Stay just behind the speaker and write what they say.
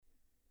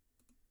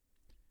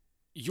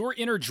your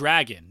inner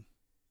dragon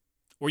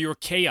or your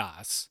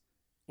chaos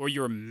or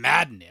your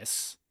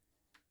madness,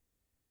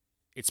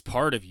 it's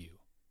part of you.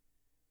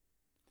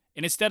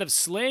 And instead of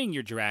slaying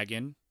your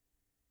dragon,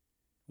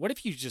 what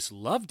if you just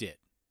loved it?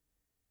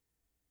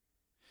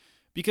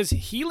 Because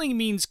healing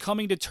means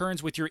coming to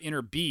terms with your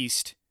inner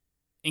beast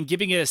and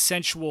giving it a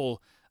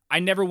sensual, I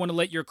never want to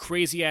let your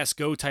crazy ass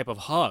go type of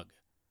hug.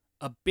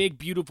 A big,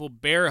 beautiful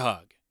bear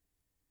hug.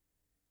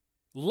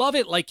 Love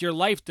it like your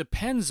life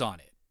depends on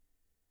it.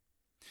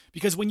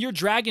 Because when your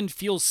dragon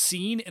feels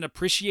seen and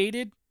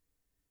appreciated,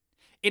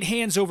 it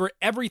hands over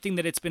everything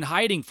that it's been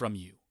hiding from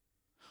you.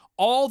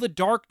 All the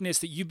darkness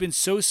that you've been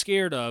so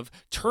scared of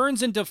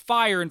turns into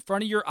fire in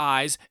front of your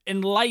eyes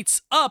and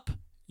lights up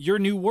your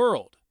new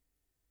world.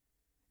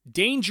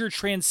 Danger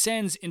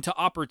transcends into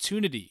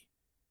opportunity.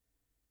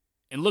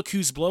 And look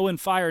who's blowing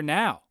fire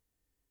now.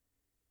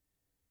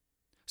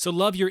 So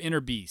love your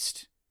inner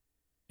beast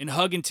and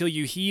hug until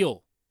you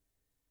heal.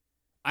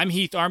 I'm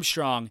Heath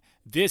Armstrong.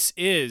 This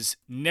is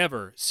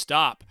Never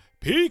Stop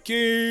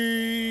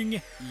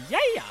Peaking.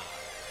 Yeah!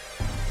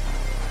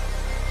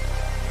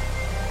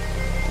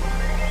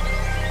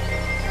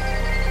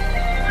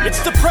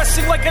 It's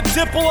depressing like a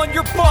dimple on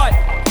your butt.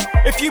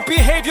 If you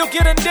behave, you'll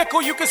get a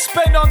nickel you can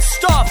spend on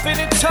stuff. And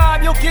in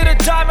time, you'll get a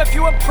dime if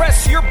you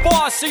impress your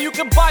boss. So you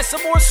can buy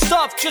some more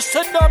stuff just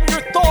to numb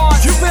your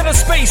thoughts. You've been a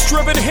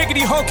space-driven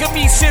higgity hunk of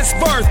me since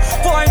birth,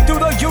 flying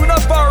through the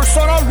universe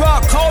on a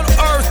rock called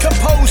Earth,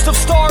 composed of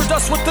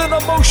stardust with an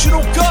emotional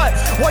gut,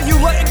 while you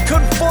letting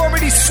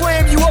conformity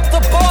slam you up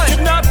the butt.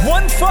 You're not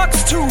one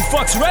fucks, two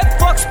fucks, red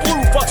fucks, blue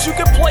fucks. You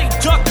can play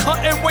duck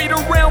hunt and wait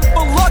around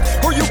for luck,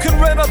 or you can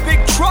rent a big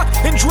truck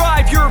and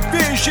drive your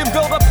vision,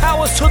 build a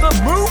palace to the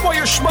moon while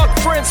your schmuck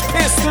friends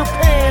piss their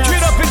pants.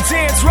 Get up and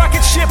dance,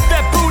 rocket ship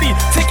that booty,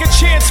 take a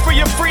chance for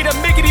your freedom,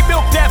 miggity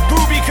milk that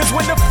booby. Cause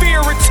when the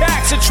fear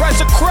attacks, it tries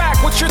to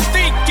crack what you're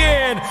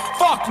thinking.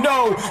 Fuck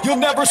no, you'll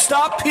never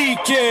stop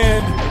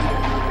peaking.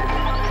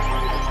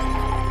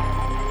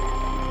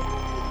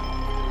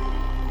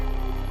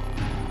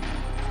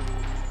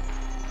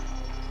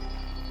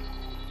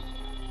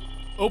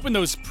 Open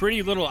those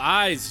pretty little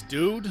eyes,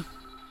 dude.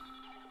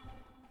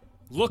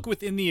 Look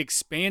within the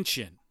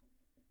expansion.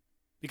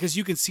 Because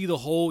you can see the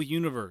whole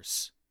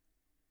universe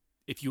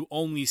if you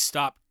only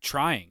stop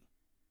trying.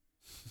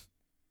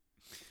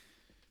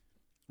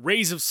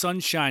 Rays of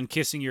sunshine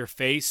kissing your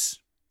face.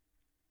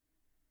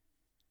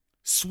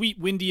 Sweet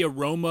windy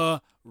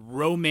aroma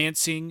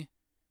romancing,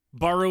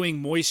 borrowing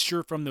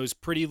moisture from those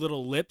pretty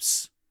little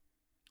lips.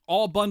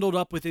 All bundled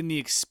up within the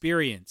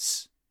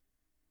experience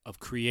of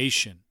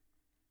creation.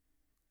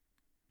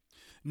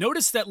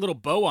 Notice that little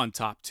bow on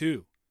top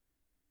too.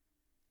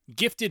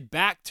 Gifted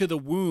back to the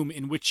womb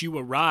in which you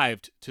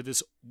arrived to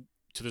this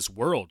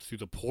world, through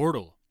the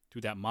portal,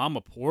 through that mama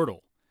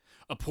portal.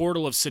 A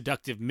portal of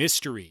seductive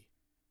mystery.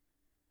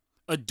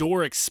 A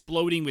door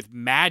exploding with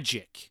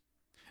magic.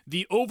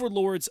 The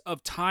overlords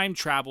of time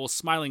travel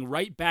smiling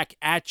right back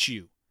at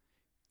you.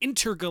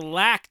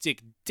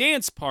 Intergalactic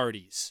dance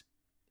parties.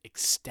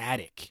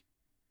 Ecstatic.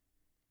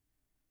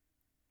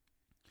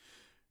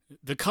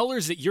 The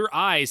colors that your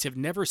eyes have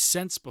never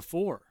sensed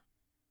before.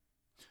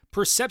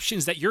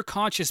 Perceptions that your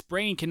conscious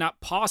brain cannot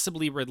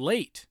possibly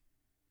relate.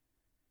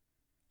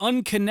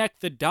 Unconnect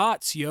the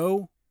dots,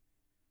 yo.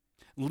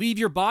 Leave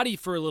your body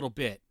for a little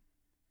bit.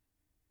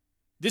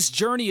 This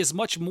journey is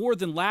much more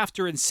than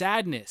laughter and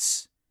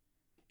sadness.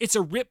 It's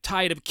a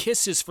riptide of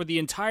kisses for the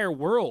entire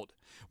world.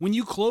 When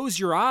you close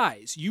your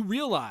eyes, you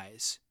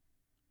realize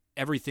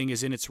everything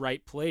is in its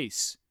right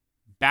place.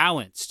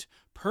 Balanced,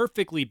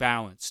 perfectly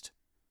balanced.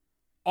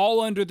 All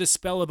under the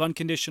spell of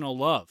unconditional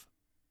love.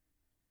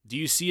 Do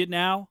you see it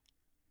now?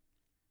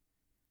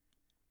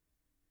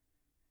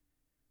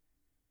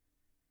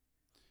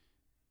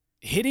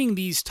 Hitting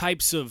these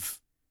types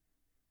of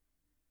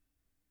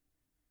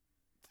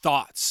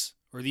thoughts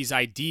or these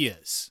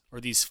ideas or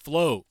these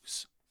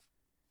flows,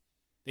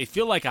 they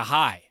feel like a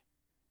high.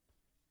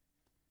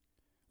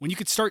 When you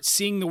could start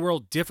seeing the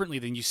world differently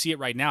than you see it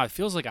right now, it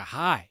feels like a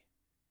high.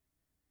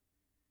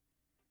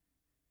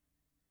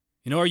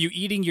 You know, are you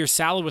eating your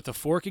salad with a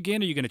fork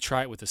again, or are you going to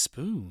try it with a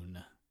spoon?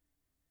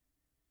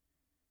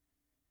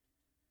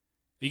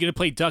 Are you going to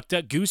play Duck,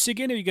 Duck, Goose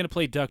again, or are you going to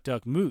play Duck,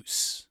 Duck,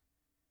 Moose?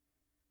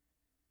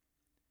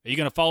 Are you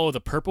going to follow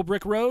the purple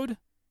brick road,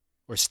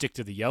 or stick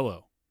to the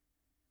yellow?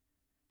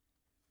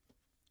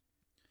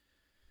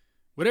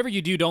 Whatever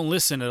you do, don't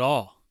listen at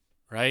all,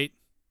 right?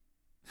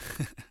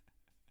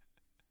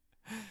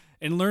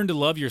 And learn to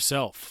love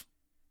yourself.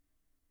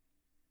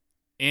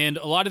 And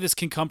a lot of this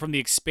can come from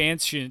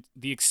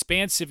the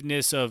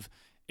expansiveness of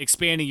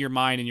expanding your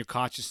mind and your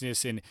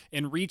consciousness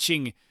and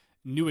reaching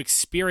new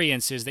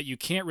experiences that you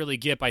can't really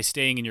get by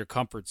staying in your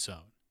comfort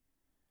zone.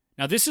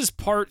 Now, this is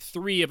part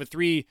 3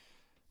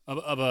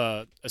 of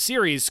a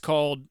series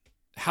called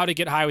How to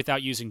Get High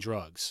Without Using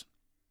Drugs.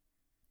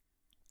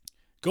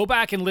 Go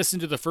back and listen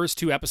to the first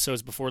 2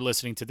 episodes before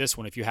listening to this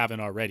one if you haven't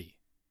already.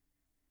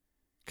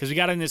 Because we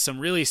got into some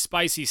really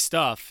spicy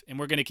stuff, and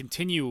we're going to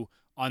continue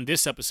on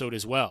this episode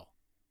as well.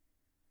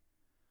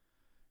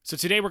 So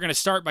today we're going to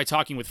start by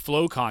talking with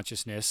flow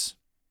consciousness,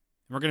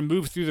 and we're going to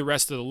move through the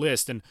rest of the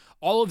list. And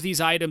all of these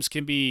items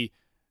can be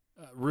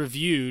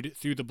reviewed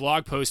through the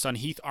blog post on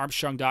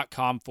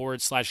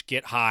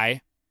heatharmstrong.com/get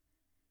high.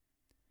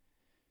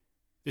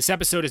 This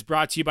episode is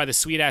brought to you by the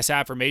Sweet Ass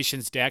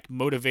Affirmations deck,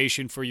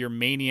 motivation for your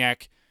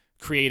maniac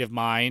creative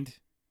mind,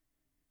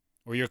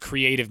 or your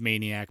creative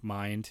maniac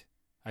mind,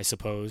 I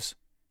suppose.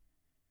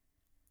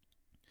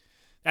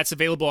 That's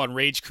available on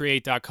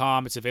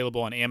ragecreate.com. It's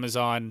available on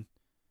Amazon,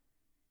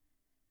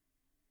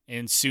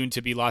 and soon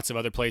to be lots of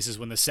other places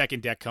when the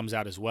second deck comes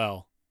out as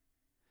well.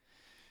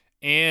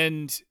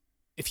 And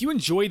if you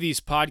enjoy these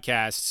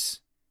podcasts,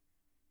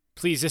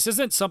 please, this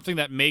isn't something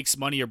that makes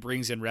money or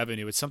brings in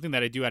revenue. It's something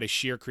that I do out of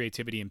sheer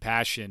creativity and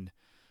passion.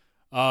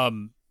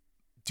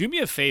 Do me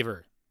a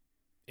favor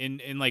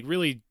and like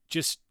really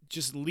just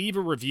leave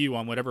a review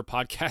on whatever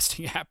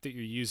podcasting app that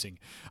you're using.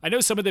 I know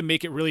some of them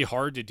make it really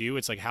hard to do.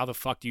 It's like, how the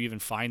fuck do you even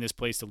find this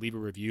place to leave a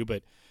review?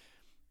 But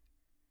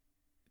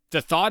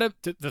the thought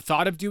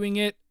of doing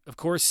it, of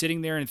course,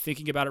 sitting there and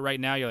thinking about it right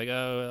now, you're like,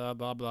 oh,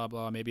 blah, blah,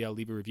 blah, maybe I'll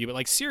leave a review. But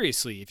like,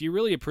 seriously, if you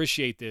really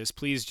appreciate this,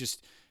 please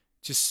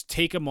just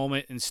take a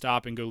moment and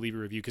stop and go leave a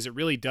review, because it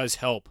really does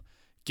help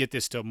get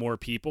this to more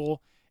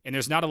people. And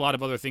there's not a lot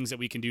of other things that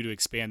we can do to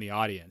expand the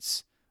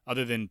audience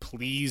other than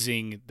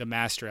pleasing the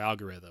master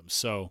algorithm.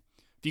 So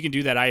if you can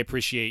do that, I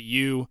appreciate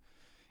you.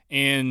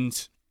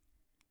 And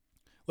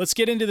let's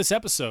get into this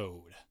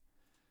episode.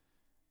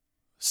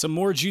 Some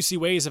more juicy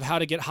ways of how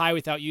to get high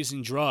without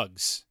using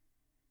drugs.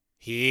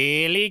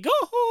 Here we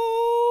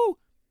go.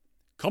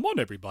 Come on,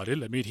 everybody,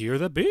 let me hear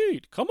the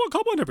beat. Come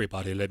on,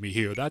 everybody, let me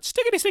hear that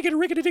stickety, stickety,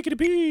 rickety, dickety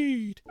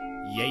beat.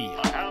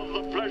 Yeah. I have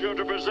the pleasure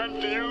to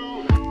present to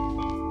you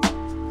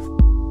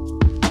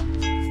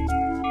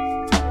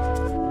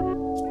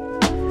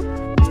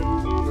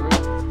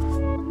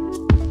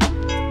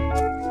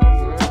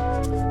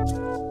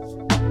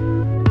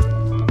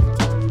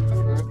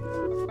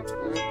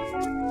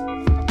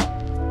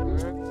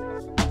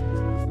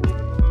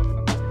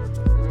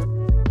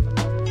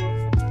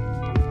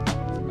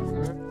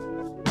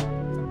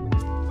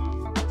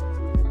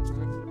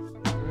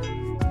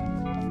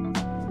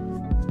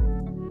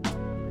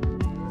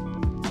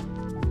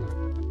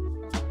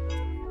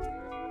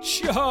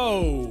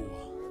Show!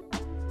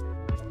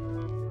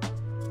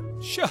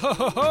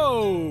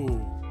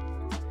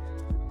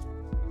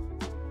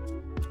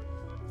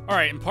 All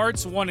right, in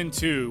parts 1 and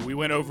 2, we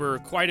went over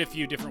quite a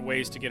few different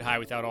ways to get high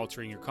without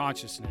altering your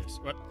consciousness.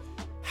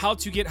 How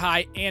to get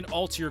high and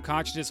alter your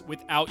consciousness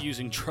without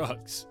using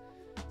drugs.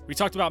 We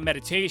talked about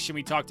meditation.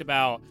 We talked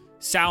about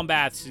sound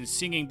baths and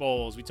singing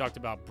bowls. We talked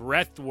about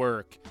breath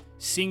work,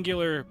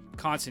 singular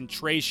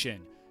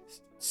concentration,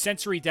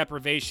 sensory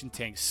deprivation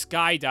tanks,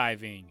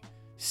 skydiving,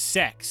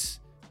 sex,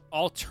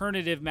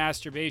 alternative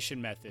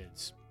masturbation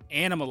methods,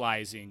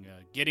 animalizing,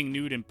 getting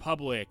nude in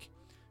public,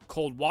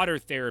 cold water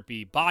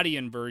therapy, body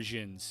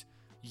inversions,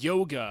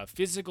 yoga,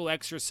 physical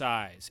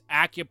exercise,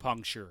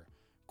 acupuncture,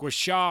 gua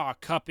sha,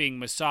 cupping,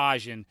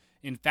 massage, and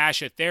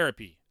fascia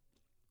therapy.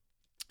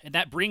 And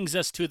that brings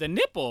us to the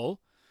nipple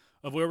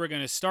of where we're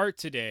going to start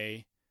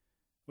today,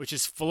 which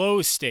is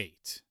flow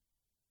state.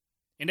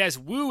 And as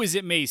woo as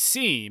it may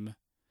seem,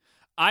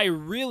 I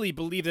really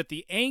believe that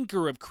the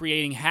anchor of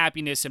creating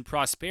happiness and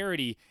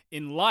prosperity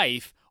in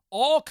life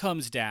all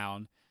comes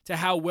down to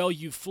how well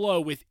you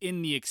flow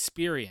within the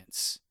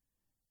experience.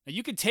 Now,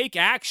 you can take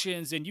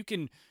actions and you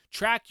can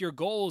track your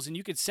goals and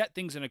you can set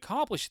things and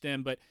accomplish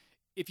them, but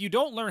if you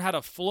don't learn how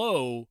to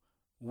flow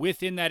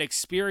within that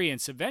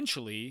experience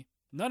eventually,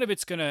 none of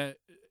it's going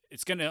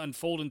to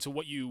unfold into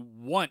what you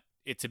want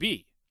it to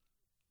be.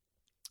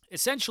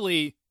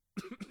 Essentially,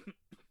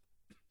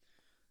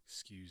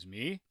 excuse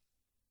me,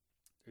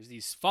 there's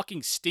these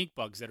fucking stink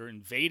bugs that are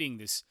invading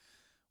this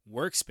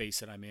workspace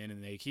that I'm in,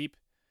 and they keep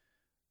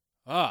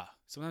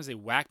sometimes they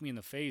whack me in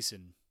the face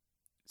and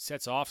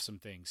sets off some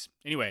things.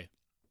 Anyway,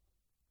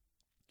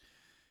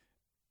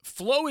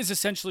 flow is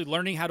essentially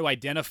learning how to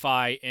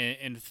identify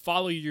and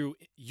follow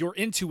your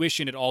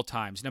intuition at all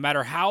times, no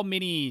matter how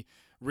many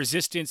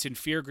resistance and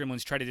fear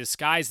gremlins try to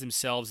disguise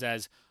themselves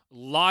as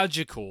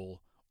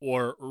logical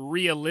or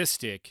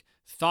realistic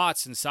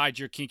thoughts inside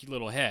your kinky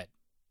little head.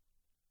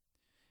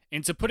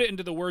 And to put it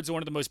into the words of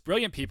one of the most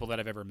brilliant people that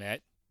I've ever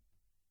met,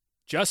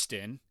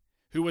 Justin,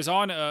 who was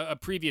on a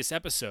previous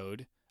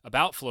episode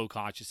about flow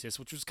consciousness,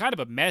 which was kind of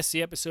a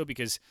messy episode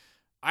because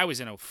I was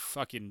in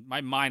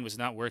my mind was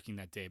not working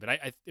that day.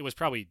 But it was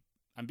probably,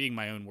 I'm being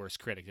my own worst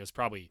critic. It was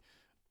probably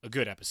a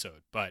good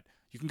episode. But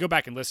you can go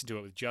back and listen to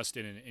it with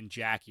Justin and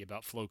Jackie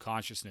about flow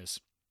consciousness.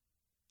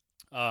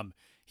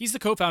 He's the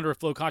co-founder of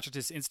Flow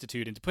Consciousness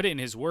Institute. And to put it in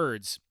his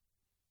words,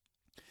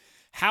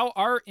 how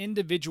our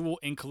individual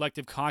and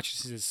collective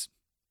consciousness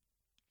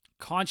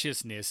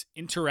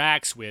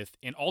interacts with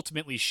and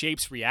ultimately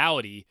shapes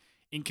reality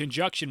in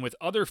conjunction with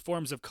other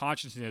forms of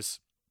consciousness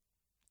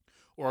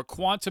or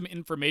quantum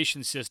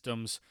information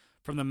systems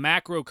from the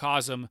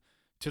macrocosm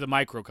to the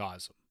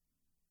microcosm.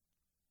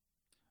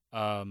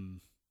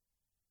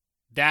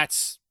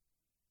 That's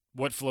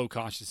what flow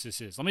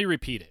consciousness is. Let me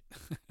repeat it.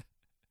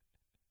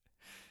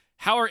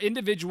 How our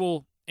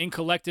individual and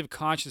collective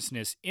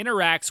consciousness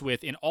interacts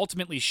with and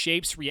ultimately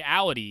shapes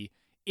reality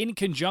in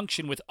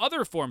conjunction with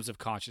other forms of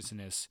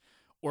consciousness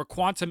or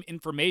quantum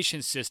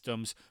information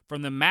systems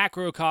from the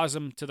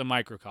macrocosm to the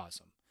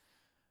microcosm.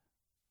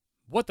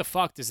 What the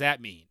fuck does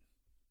that mean?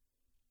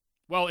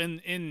 Well,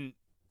 in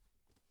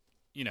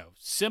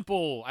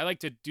simple, I like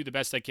to do the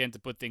best I can to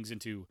put things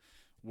into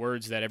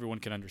words that everyone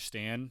can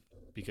understand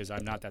because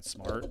I'm not that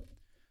smart.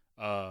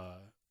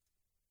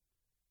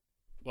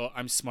 Well,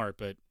 I'm smart,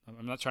 but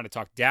I'm not trying to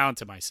talk down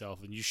to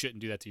myself, and you shouldn't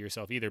do that to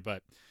yourself either,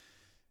 but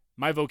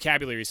my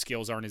vocabulary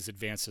skills aren't as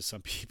advanced as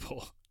some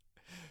people.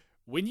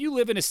 When you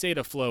live in a state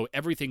of flow,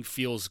 everything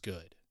feels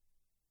good.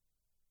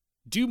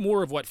 Do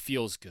more of what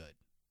feels good.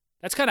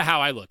 That's kind of how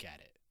I look at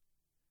it.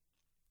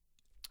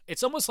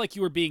 It's almost like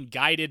you are being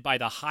guided by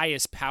the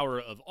highest power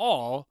of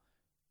all,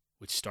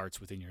 which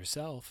starts within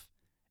yourself.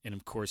 And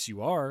of course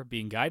you are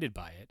being guided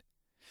by it.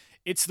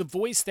 It's the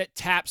voice that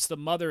taps the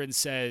mother and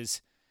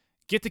says,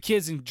 get the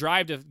kids and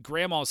drive to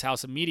grandma's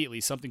house immediately.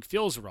 Something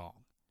feels wrong.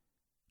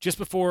 Just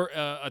before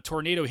a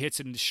tornado hits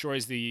and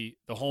destroys the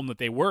home that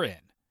they were in,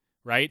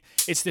 right?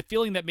 It's the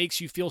feeling that makes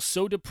you feel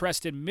so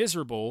depressed and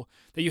miserable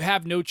that you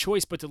have no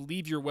choice but to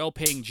leave your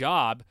well-paying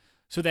job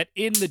so that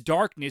in the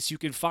darkness you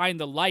can find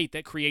the light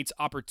that creates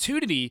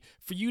opportunity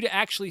for you to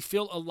actually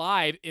feel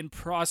alive and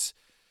prosperous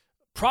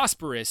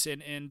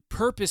and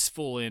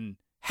purposeful and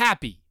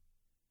happy.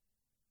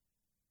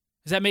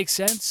 Does that make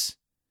sense?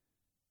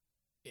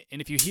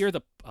 And if you hear the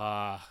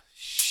one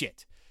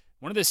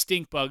of the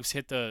stink bugs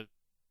hit the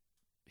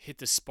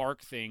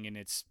spark thing and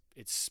it's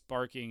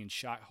sparking and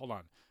shot. Hold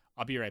on,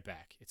 I'll be right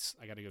back.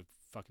 I gotta go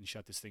fucking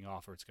shut this thing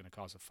off or it's gonna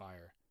cause a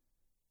fire.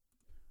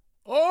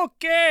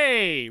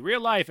 Okay,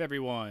 real life,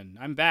 everyone.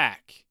 I'm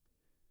back.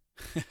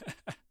 But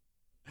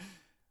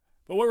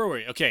where were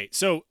we? Okay,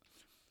 so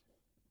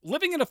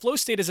living in a flow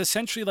state is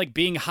essentially like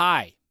being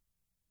high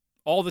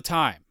all the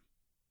time.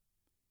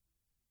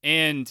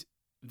 And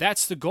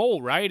that's the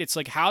goal, right? It's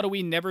like, how do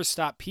we never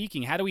stop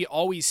peaking? How do we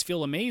always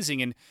feel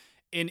amazing? And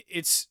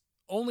it's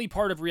only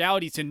part of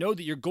reality to know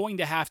that you're going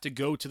to have to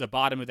go to the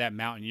bottom of that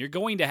mountain. You're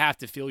going to have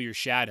to feel your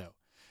shadow.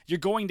 You're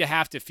going to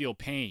have to feel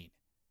pain.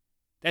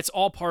 That's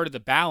all part of the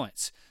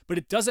balance. But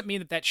it doesn't mean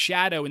that that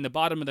shadow in the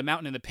bottom of the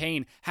mountain and the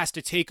pain has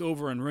to take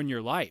over and ruin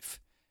your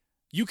life.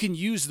 You can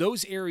use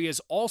those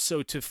areas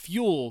also to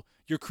fuel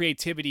your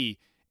creativity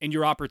and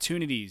your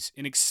opportunities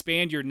and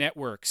expand your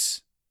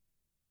networks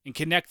and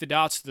connect the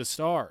dots to the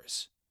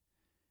stars.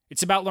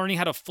 It's about learning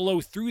how to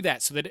flow through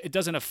that so that it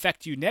doesn't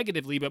affect you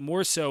negatively, but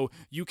more so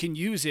you can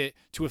use it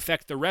to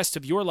affect the rest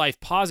of your life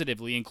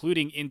positively,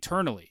 including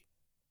internally.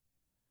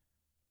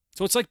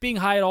 So it's like being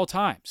high at all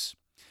times.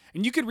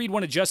 And you could read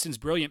one of Justin's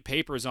brilliant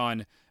papers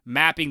on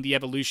mapping the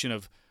evolution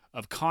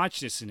of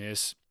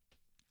consciousness,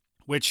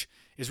 which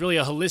is really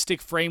a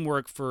holistic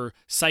framework for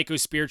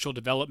psycho-spiritual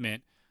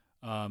development.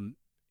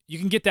 You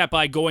can get that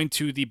by going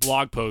to the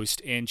blog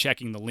post and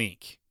checking the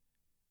link.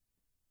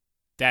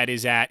 That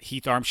is at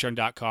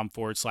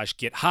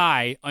heatharmstrong.com/get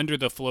high under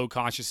the flow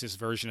consciousness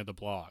version of the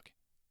blog.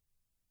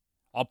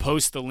 I'll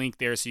post the link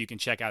there so you can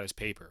check out his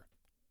paper.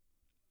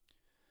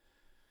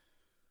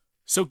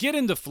 So get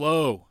into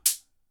flow.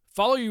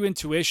 Follow your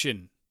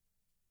intuition.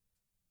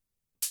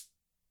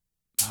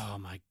 Oh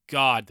my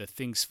God, the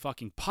thing's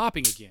fucking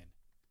popping again.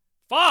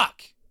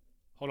 Fuck!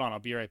 Hold on, I'll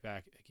be right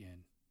back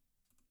again.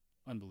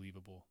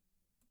 Unbelievable.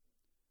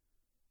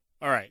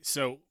 All right,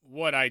 so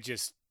what I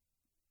just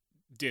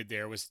did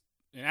there was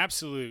an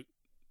absolute,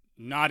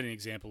 not an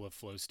example of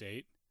flow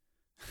state.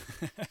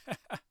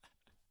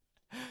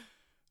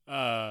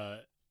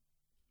 But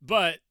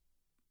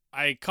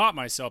I caught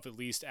myself at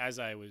least as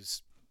I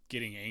was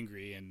getting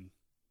angry, and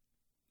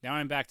now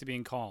I'm back to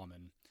being calm.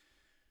 And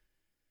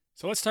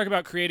so let's talk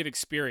about creative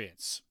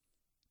experience,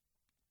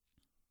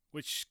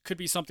 which could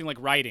be something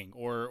like writing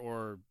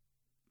or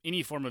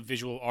any form of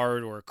visual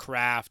art or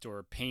craft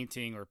or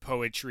painting or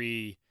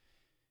poetry.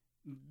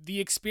 The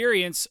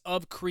experience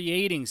of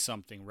creating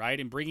something, right,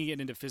 and bringing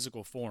it into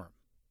physical form.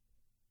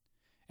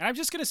 And I'm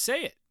just going to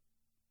say it.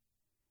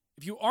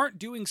 If you aren't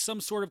doing some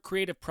sort of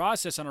creative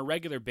process on a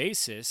regular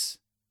basis,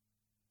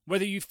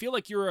 whether you feel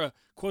like you're a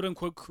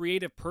quote-unquote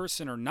creative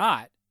person or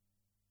not,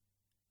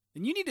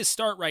 then you need to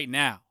start right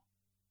now.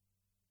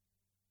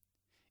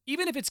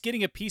 Even if it's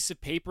getting a piece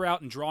of paper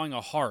out and drawing a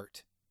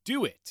heart,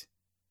 do it.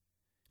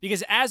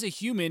 Because as a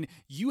human,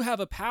 you have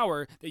a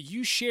power that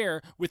you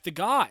share with the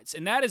gods,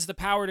 and that is the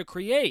power to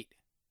create.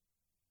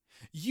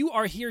 You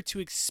are here to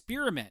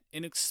experiment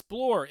and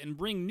explore and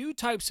bring new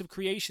types of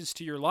creations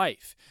to your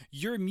life.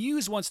 Your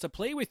muse wants to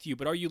play with you,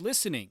 but are you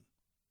listening?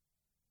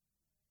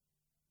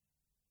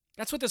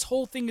 That's what this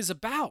whole thing is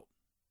about.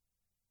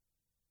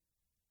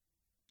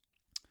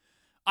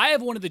 I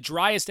have one of the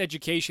driest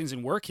educations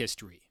in work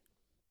history,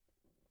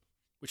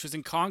 which was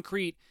in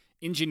concrete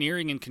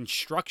engineering and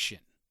construction.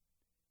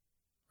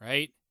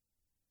 Right?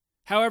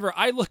 However,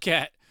 I look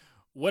at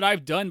what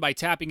I've done by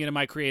tapping into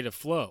my creative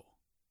flow,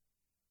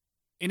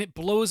 and it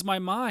blows my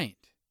mind.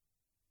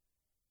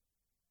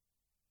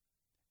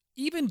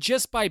 even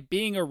just by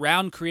being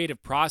around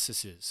creative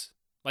processes,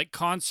 like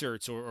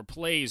concerts or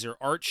plays or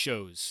art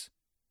shows,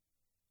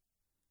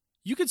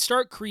 you could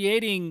start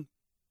creating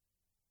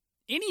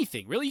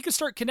anything, really. You could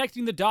start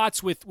connecting the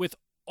dots with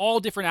all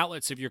different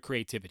outlets of your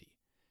creativity.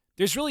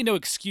 There's really no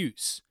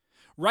excuse.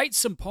 Write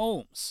some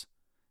poems.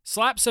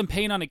 Slap some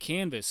paint on a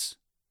canvas.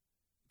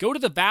 Go to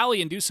the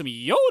valley and do some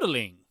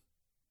yodeling.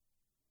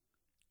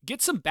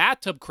 Get some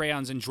bathtub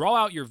crayons and draw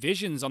out your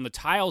visions on the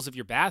tiles of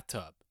your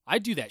bathtub. I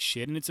do that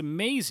shit, and it's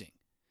amazing.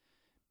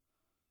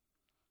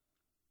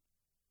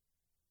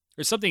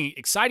 There's something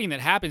exciting that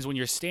happens when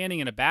you're standing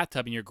in a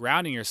bathtub and you're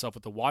grounding yourself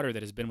with the water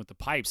that has been with the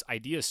pipes.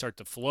 Ideas start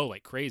to flow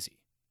like crazy.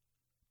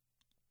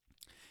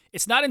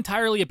 It's not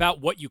entirely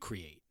about what you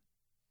create,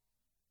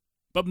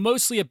 but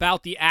mostly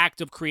about the act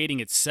of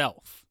creating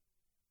itself.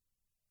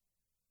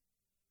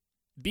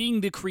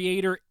 Being the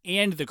creator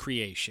and the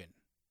creation.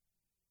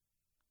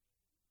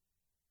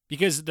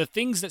 Because the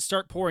things that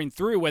start pouring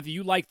through, whether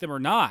you like them or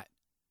not,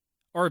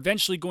 are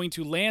eventually going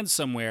to land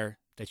somewhere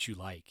that you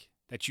like,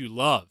 that you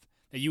love,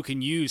 that you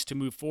can use to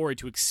move forward,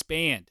 to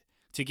expand,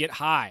 to get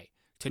high,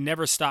 to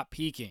never stop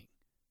peaking.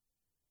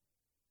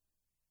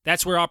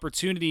 That's where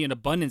opportunity and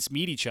abundance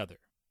meet each other.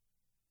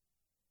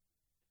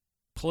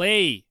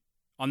 Play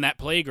on that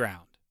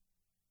playground.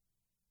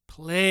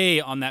 Play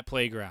on that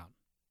playground.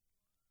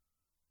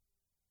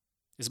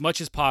 As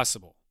much as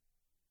possible.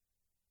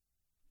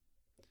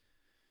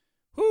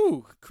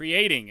 Whew,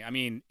 creating. I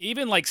mean,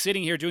 even like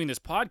sitting here doing this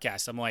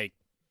podcast, I'm like,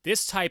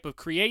 this type of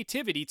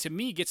creativity to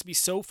me gets me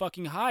so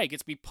fucking high. It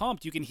gets me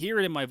pumped. You can hear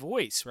it in my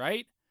voice,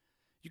 right?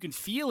 You can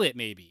feel it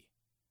maybe.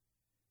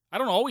 I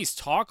don't always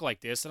talk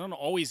like this. I don't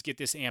always get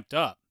this amped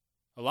up.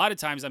 A lot of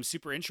times I'm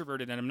super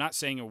introverted and I'm not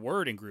saying a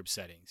word in group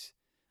settings.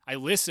 I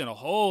listen a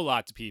whole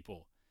lot to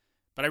people,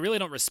 but I really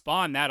don't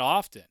respond that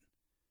often.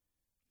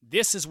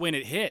 This is when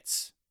it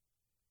hits.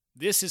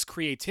 This is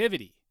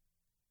creativity.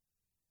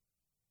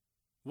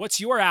 What's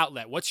your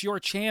outlet? What's your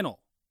channel?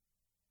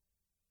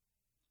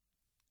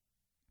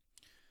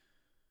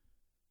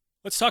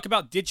 Let's talk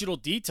about digital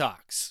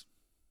detox.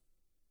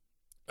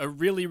 A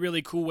really,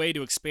 really cool way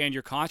to expand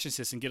your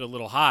consciousness and get a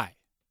little high.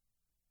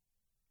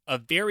 A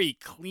very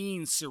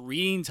clean,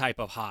 serene type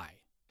of high.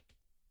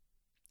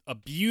 A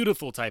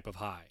beautiful type of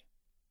high.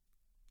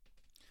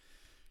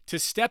 To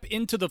step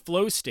into the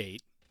flow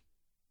state,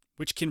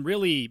 which can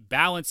really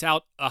balance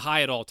out a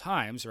high at all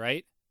times,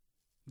 right?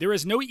 There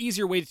is no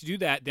easier way to do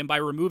that than by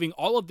removing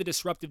all of the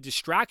disruptive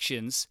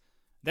distractions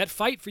that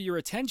fight for your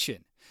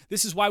attention.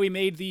 This is why we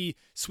made the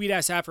Sweet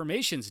Ass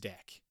Affirmations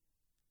deck.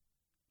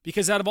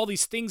 Because out of all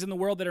these things in the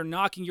world that are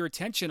knocking your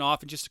attention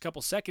off in just a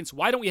couple seconds,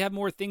 why don't we have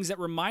more things that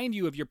remind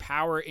you of your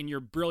power and your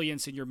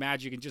brilliance and your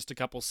magic in just a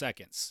couple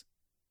seconds?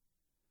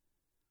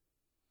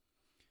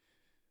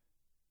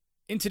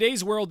 In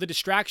today's world, the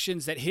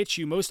distractions that hit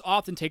you most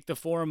often take the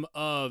form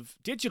of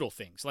digital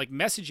things like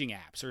messaging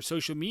apps or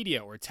social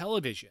media or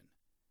television.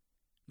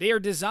 They are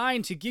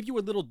designed to give you a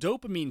little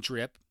dopamine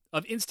drip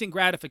of instant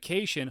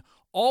gratification,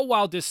 all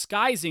while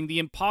disguising the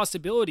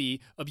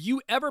impossibility of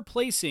you ever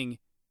placing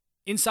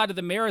inside of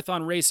the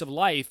marathon race of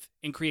life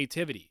and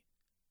creativity,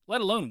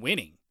 let alone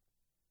winning.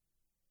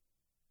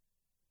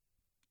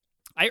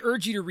 I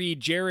urge you to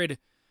read Jaron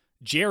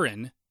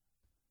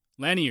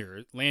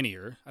Lanier,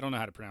 I don't know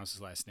how to pronounce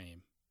his last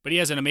name, but he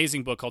has an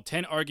amazing book called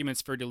 10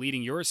 Arguments for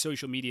Deleting Your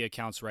Social Media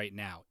Accounts Right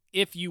Now.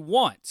 If you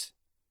want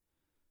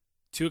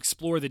to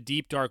explore the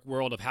deep, dark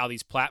world of how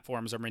these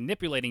platforms are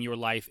manipulating your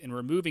life and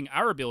removing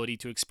our ability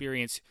to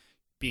experience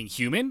being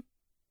human,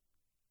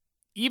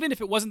 even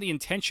if it wasn't the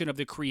intention of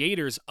the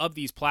creators of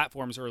these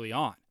platforms early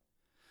on.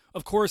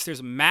 Of course,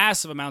 there's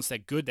massive amounts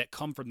of good that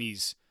come from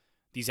these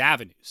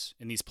avenues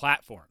and these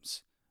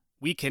platforms.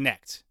 We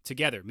connect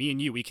together, me and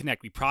you, we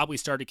connect. We probably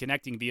started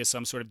connecting via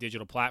some sort of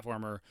digital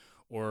platform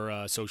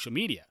or social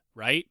media,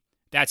 right?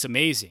 That's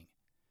amazing.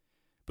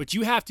 But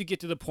you have to get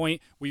to the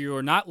point where you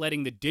are not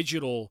letting the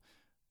digital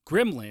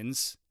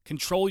gremlins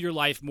control your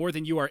life more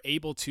than you are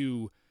able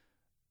to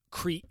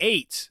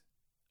create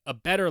a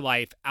better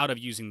life out of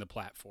using the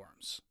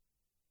platforms.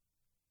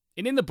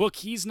 And in the book,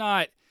 he's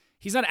not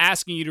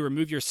asking you to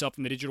remove yourself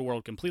from the digital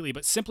world completely,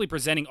 but simply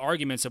presenting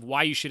arguments of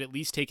why you should at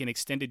least take an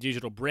extended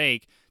digital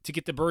break to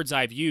get the bird's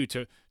eye view,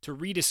 to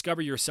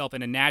rediscover yourself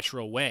in a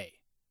natural way.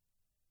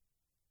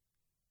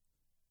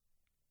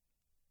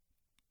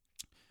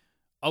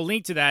 I'll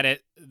link to that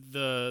at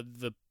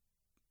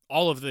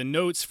all of the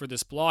notes for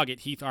this blog at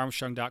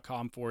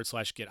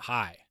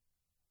heatharmstrong.com/get-high.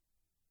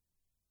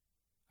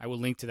 I will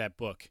link to that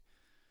book.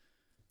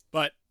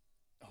 But,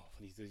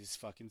 these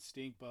fucking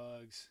stink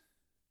bugs.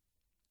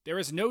 There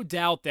is no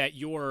doubt that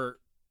your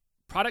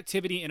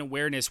productivity and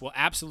awareness will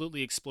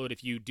absolutely explode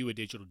if you do a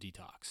digital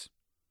detox.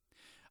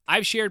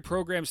 I've shared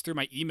programs through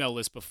my email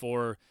list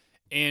before,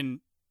 and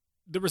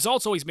the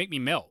results always make me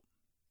melt.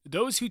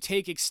 Those who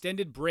take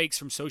extended breaks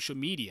from social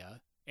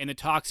media and the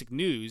toxic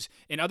news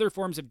and other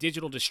forms of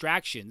digital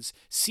distractions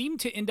seem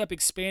to end up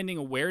expanding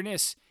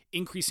awareness,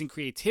 increasing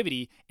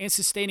creativity, and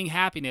sustaining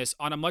happiness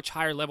on a much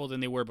higher level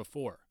than they were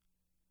before.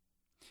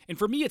 And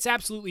for me, it's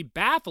absolutely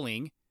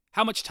baffling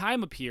how much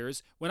time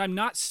appears when I'm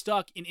not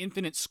stuck in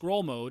infinite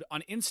scroll mode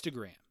on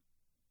Instagram.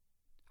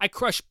 I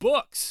crush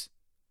books.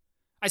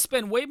 I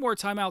spend way more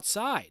time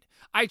outside.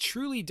 I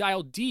truly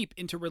dial deep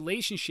into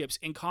relationships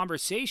and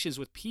conversations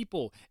with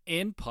people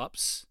and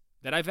pups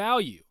that I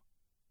value.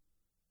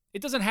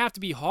 It doesn't have to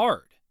be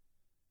hard.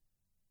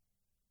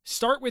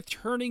 Start with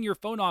turning your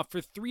phone off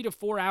for 3 to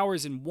 4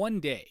 hours in one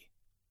day.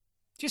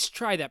 Just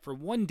try that for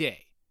one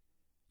day.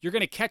 You're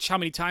going to catch how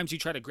many times you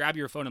try to grab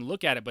your phone and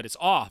look at it, but it's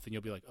off, and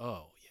you'll be like,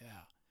 oh,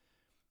 yeah.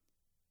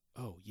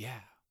 Oh,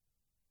 yeah.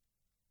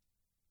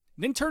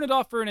 And then turn it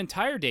off for an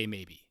entire day,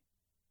 maybe.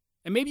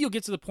 And maybe you'll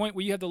get to the point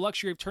where you have the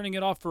luxury of turning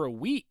it off for a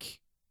week.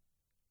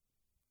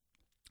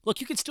 Look,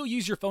 you can still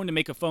use your phone to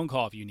make a phone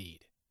call if you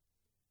need.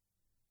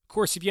 Of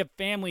course, if you have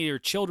family or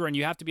children,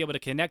 you have to be able to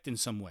connect in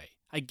some way.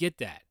 I get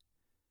that.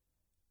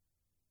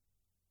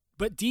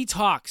 But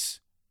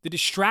detox the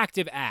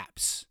distractive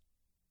apps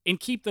and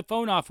keep the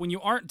phone off when you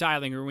aren't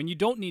dialing or when you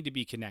don't need to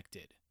be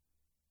connected.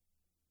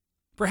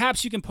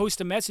 Perhaps you can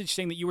post a message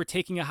saying that you were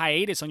taking a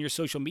hiatus on your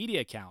social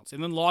media accounts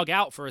and then log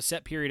out for a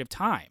set period of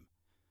time.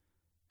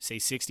 Say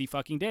 60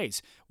 fucking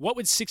days. What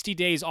would 60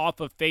 days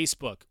off of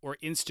Facebook or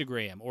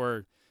Instagram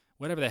or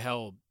whatever the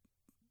hell,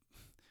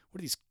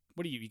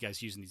 what are you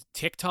guys using these?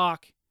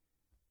 TikTok?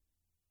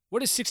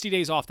 What does 60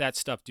 days off that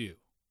stuff do?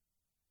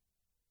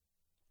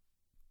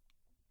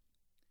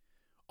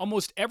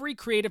 Almost every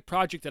creative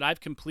project that I've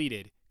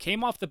completed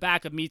came off the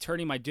back of me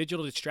turning my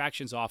digital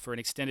distractions off for an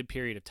extended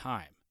period of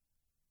time.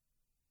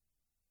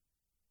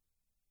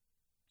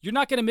 You're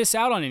not going to miss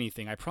out on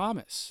anything, I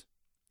promise.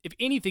 If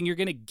anything, you're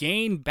going to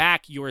gain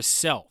back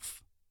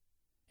yourself.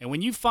 And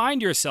when you find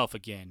yourself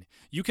again,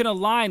 you can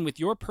align with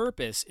your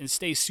purpose and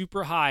stay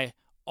super high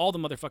all the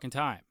motherfucking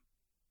time.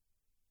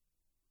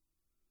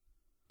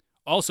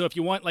 Also, if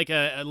you want like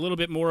a little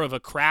bit more of a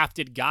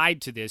crafted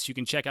guide to this, you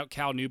can check out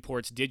Cal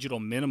Newport's Digital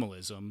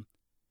Minimalism.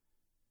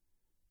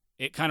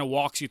 It kind of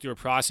walks you through a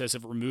process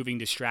of removing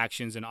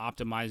distractions and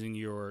optimizing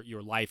your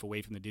life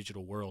away from the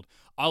digital world.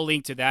 I'll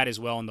link to that as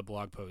well in the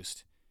blog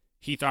post.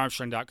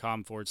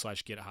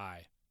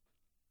 HeathArmstrong.com/get-high.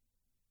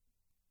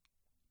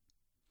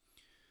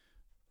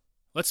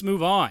 Let's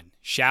move on,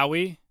 shall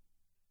we?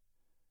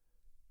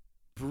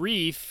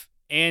 Brief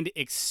and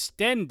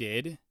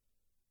extended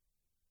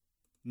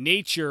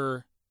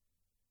nature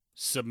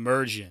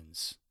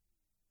submersions.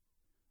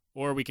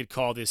 Or we could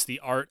call this the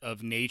art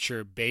of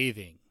nature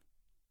bathing.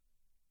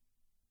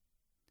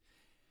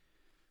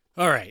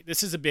 All right,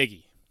 this is a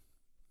biggie.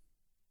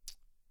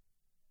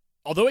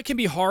 Although it can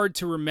be hard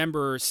to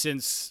remember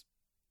since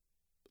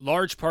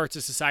large parts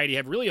of society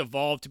have really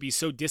evolved to be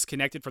so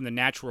disconnected from the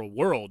natural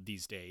world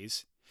these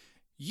days,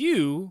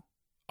 you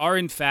are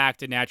in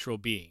fact a natural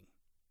being.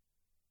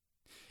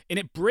 And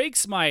it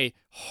breaks my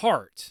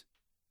heart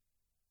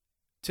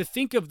to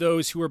think of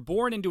those who are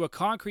born into a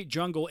concrete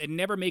jungle and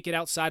never make it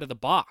outside of the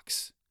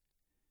box.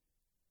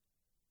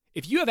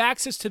 If you have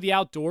access to the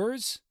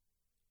outdoors,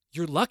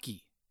 you're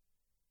lucky.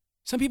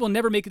 Some people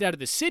never make it out of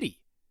the city.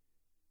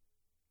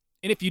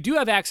 And if you do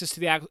have access to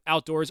the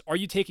outdoors, are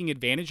you taking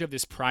advantage of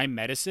this prime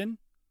medicine?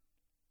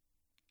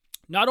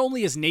 Not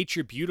only is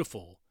nature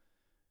beautiful,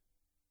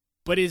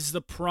 but is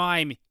the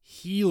prime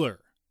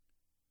healer.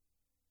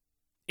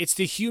 It's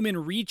the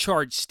human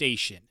recharge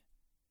station.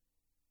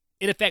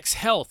 It affects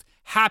health,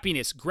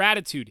 happiness,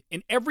 gratitude,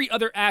 and every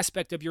other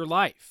aspect of your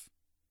life.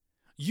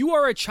 You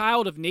are a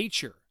child of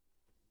nature.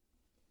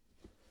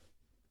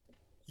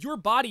 Your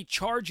body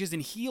charges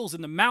and heals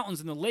in the mountains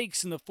and the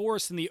lakes and the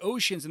forests and the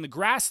oceans and the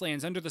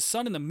grasslands under the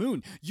sun and the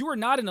moon. You are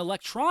not an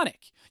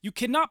electronic. You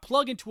cannot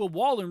plug into a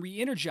wall and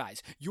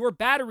re-energize. Your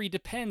battery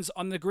depends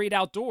on the great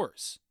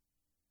outdoors.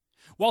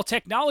 While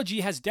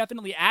technology has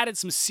definitely added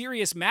some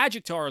serious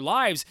magic to our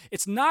lives,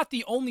 it's not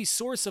the only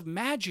source of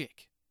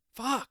magic.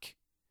 Fuck.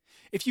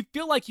 If you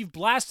feel like you've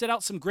blasted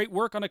out some great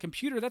work on a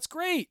computer, that's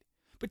great.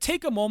 But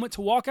take a moment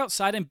to walk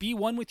outside and be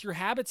one with your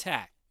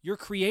habitat, your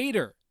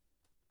creator.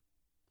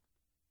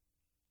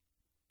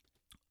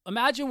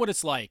 Imagine what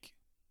it's like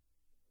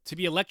to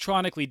be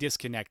electronically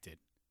disconnected.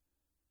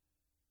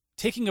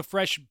 Taking a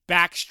fresh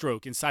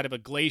backstroke inside of a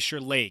glacier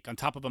lake on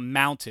top of a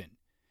mountain,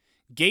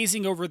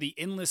 gazing over the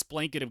endless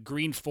blanket of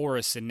green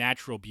forests and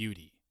natural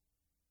beauty.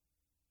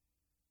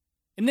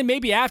 And then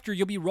maybe after,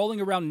 you'll be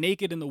rolling around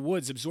naked in the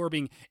woods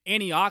absorbing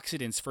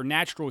antioxidants for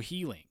natural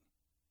healing.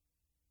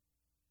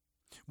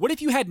 What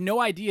if you had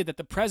no idea that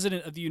the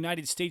President of the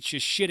United States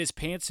just shit his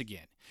pants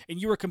again, and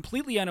you were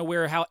completely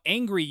unaware how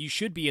angry you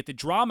should be at the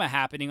drama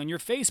happening on your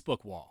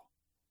Facebook wall?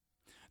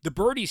 The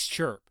birdies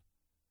chirp.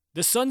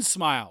 The sun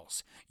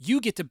smiles.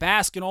 You get to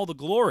bask in all the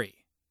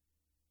glory.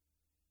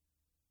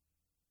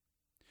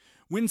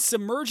 When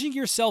submerging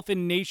yourself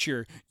in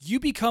nature, you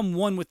become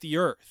one with the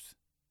earth.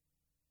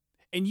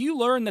 And you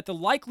learn that the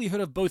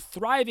likelihood of both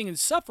thriving and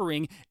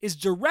suffering is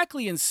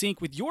directly in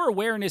sync with your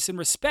awareness and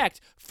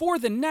respect for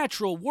the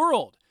natural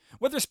world.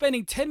 Whether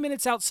spending 10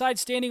 minutes outside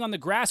standing on the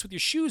grass with your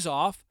shoes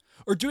off,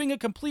 or doing a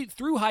complete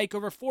through hike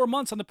over 4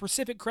 months on the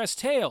Pacific Crest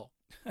Trail.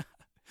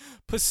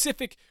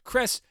 Pacific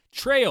Crest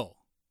Trail.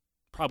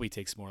 Probably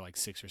takes more like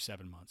 6 or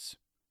 7 months.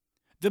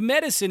 The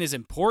medicine is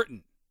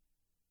important.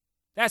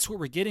 That's what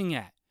we're getting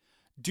at.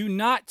 Do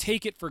not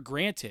take it for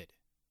granted.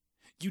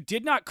 You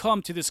did not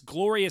come to this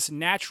glorious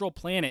natural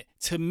planet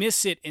to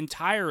miss it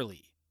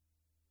entirely.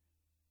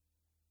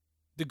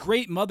 The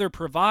Great Mother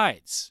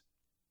provides.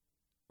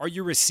 Are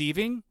you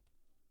receiving?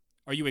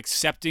 Are you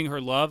accepting her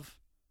love?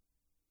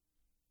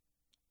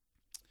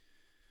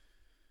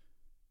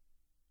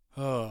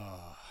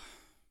 Oh.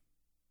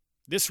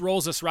 This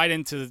rolls us right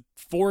into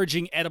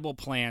foraging edible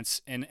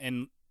plants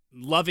and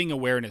loving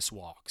awareness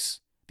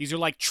walks. These are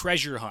like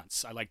treasure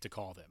hunts, I like to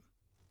call them.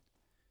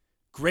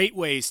 Great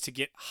ways to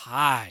get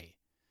high,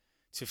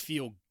 to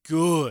feel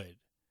good,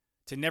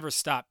 to never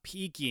stop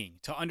peaking,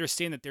 to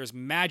understand that there's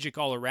magic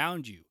all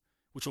around you,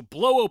 which will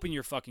blow open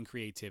your fucking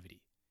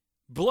creativity,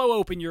 blow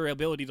open your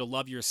ability to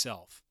love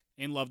yourself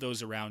and love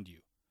those around you.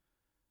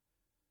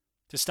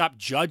 To stop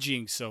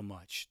judging so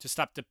much, to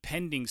stop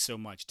depending so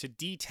much, to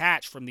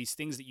detach from these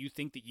things that you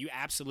think that you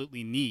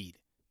absolutely need.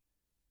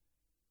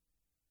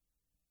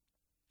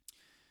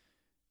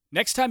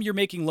 Next time you're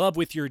making love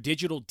with your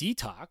digital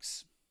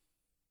detox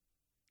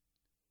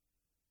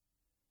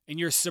and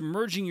you're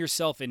submerging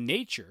yourself in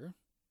nature,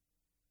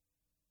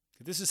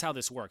 this is how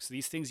this works.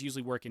 These things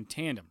usually work in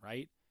tandem,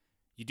 right?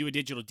 You do a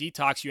digital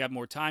detox, you have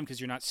more time because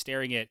you're not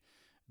staring at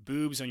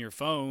boobs on your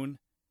phone,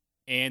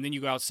 and then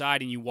you go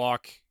outside and you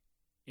walk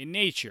in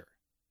nature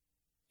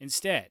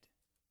instead.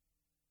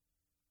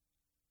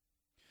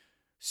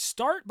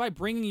 Start by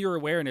bringing your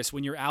awareness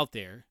when you're out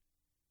there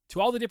to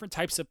all the different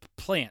types of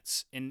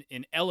plants and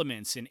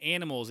elements and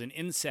animals and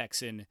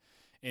insects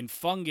and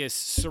fungus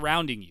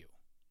surrounding you.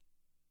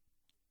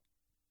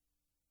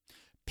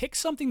 Pick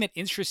something that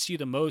interests you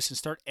the most and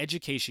start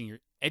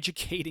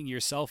educating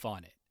yourself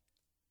on it.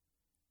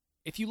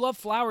 If you love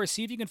flowers,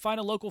 see if you can find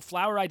a local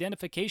flower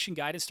identification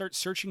guide and start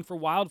searching for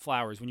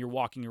wildflowers when you're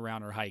walking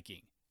around or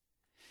hiking.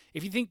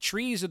 If you think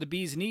trees are the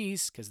bee's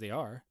knees, because they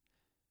are,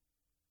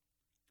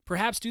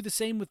 perhaps do the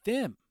same with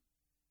them.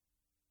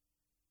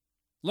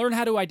 Learn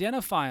how to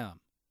identify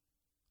them.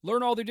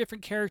 Learn all their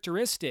different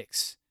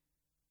characteristics.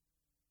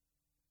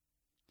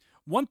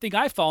 One thing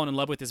I've fallen in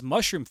love with is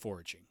mushroom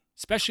foraging,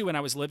 especially when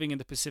I was living in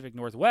the Pacific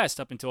Northwest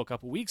up until a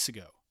couple weeks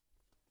ago.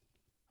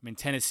 I'm in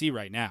Tennessee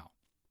right now.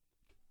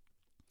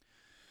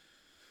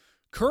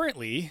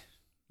 Currently,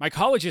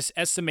 mycologists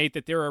estimate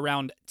that there are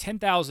around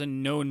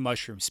 10,000 known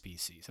mushroom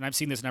species. And I've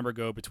seen this number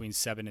go between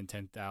 7,000 and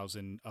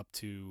 10,000 up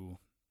to,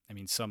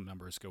 some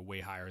numbers go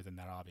way higher than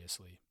that,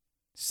 obviously.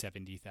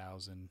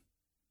 70,000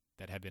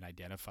 that have been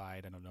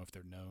identified. I don't know if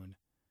they're known.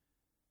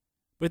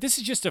 But this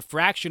is just a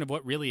fraction of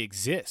what really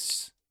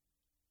exists.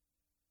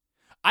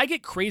 I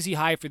get crazy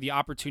high for the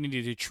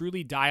opportunity to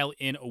truly dial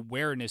in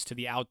awareness to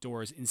the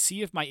outdoors and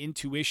see if my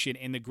intuition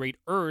and the great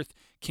earth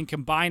can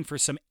combine for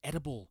some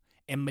edible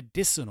and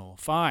medicinal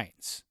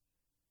finds.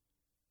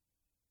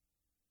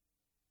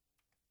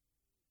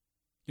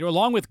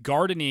 Along with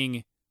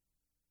gardening,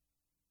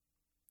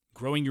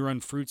 growing your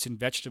own fruits and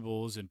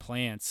vegetables and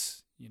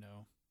plants,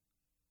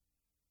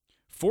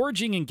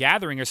 foraging and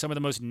gathering are some of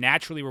the most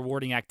naturally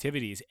rewarding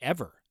activities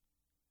ever.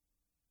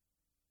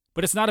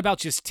 But it's not about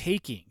just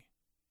taking.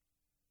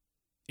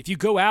 If you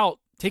go out,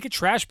 take a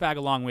trash bag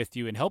along with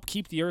you and help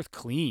keep the earth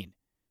clean.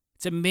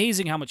 It's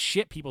amazing how much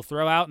shit people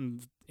throw out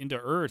into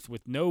earth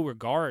with no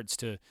regards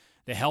to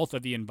the health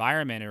of the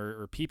environment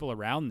or people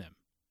around them.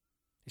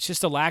 It's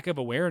just a lack of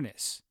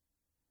awareness.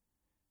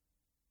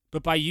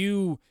 But by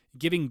you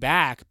giving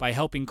back, by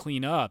helping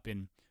clean up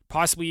and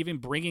possibly even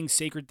bringing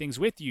sacred things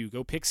with you,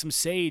 go pick some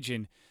sage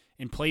and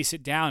place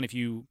it down if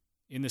you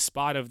in the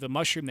spot of the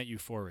mushroom that you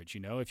forage.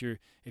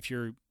 If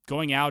you're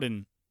going out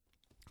and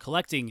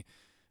collecting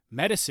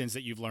medicines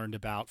that you've learned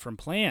about from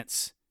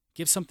plants,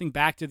 give something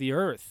back to the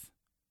earth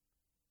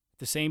at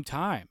the same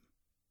time.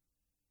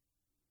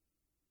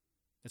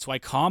 That's why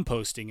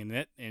composting and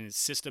its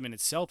system in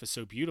itself is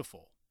so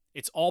beautiful.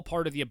 It's all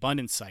part of the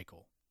abundance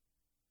cycle.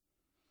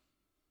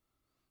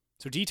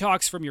 So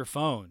detox from your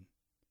phone.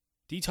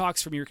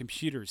 Detox from your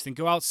computers. Then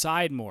go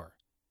outside more.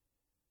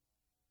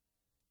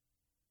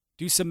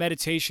 Do some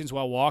meditations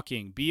while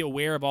walking. Be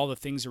aware of all the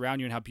things around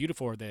you and how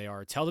beautiful they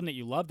are. Tell them that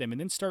you love them.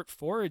 And then start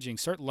foraging.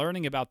 Start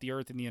learning about the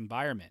earth and the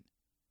environment.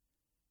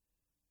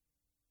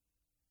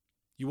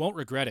 You won't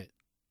regret it.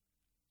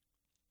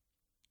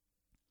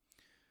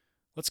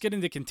 Let's get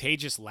into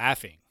contagious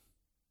laughing.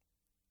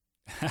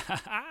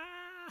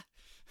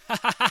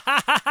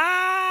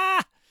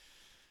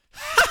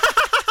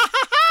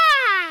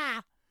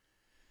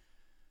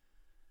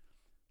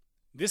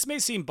 This may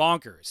seem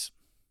bonkers,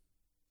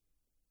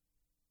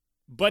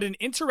 but an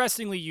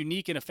interestingly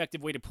unique and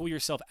effective way to pull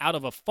yourself out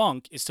of a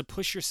funk is to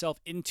push yourself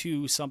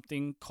into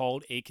something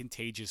called a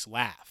contagious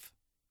laugh.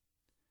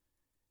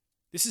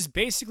 This is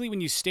basically when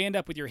you stand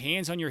up with your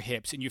hands on your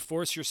hips and you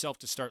force yourself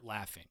to start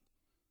laughing.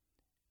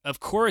 Of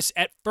course,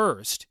 at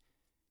first,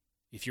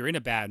 if you're in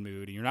a bad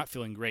mood and you're not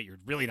feeling great, you're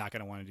really not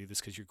going to want to do this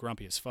because you're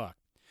grumpy as fuck.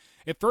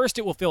 At first,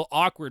 it will feel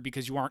awkward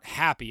because you aren't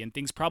happy and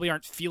things probably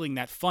aren't feeling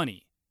that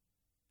funny.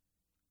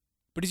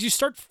 But as you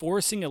start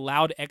forcing a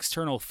loud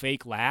external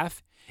fake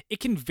laugh, it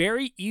can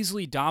very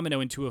easily domino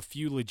into a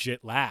few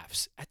legit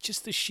laughs at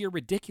just the sheer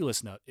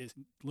ridiculousness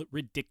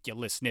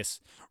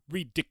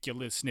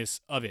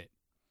of it.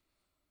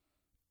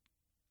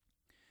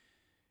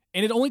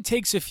 And it only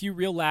takes a few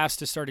real laughs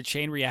to start a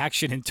chain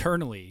reaction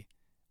internally,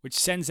 which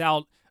sends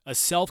out a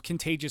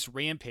self-contagious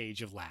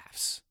rampage of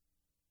laughs.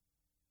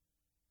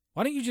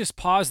 Why don't you just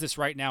pause this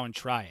right now and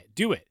try it?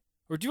 Do it.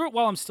 Or do it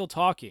while I'm still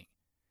talking.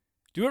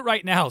 Do it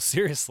right now,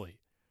 seriously.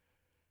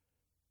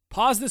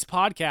 Pause this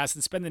podcast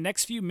and spend the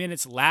next few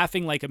minutes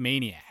laughing like a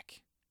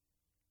maniac.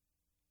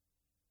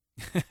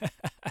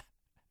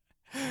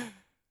 I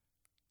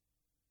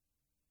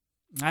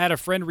had a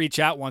friend reach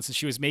out once, and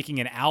she was making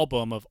an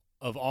album of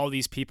all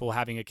these people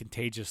having a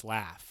contagious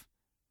laugh.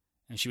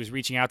 And she was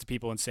reaching out to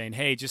people and saying,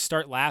 hey, just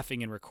start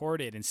laughing and record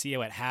it and see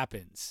how it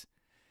happens.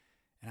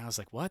 And I was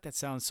like, what? That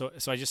sounds so...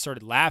 So I just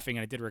started laughing,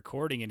 and I did a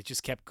recording, and it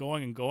just kept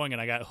going and going,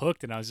 and I got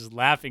hooked, and I was just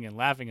laughing and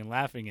laughing and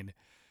laughing, and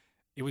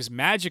it was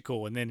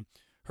magical. And then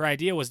her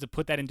idea was to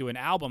put that into an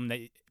album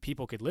that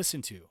people could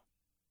listen to.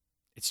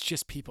 It's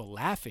just people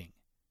laughing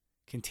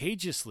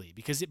contagiously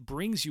because it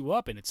brings you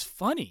up and it's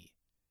funny.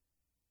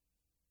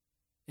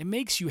 It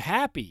makes you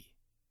happy.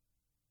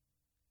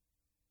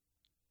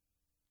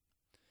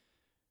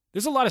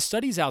 There's a lot of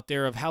studies out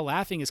there of how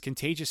laughing is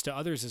contagious to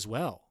others as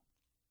well.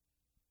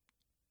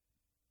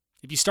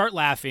 If you start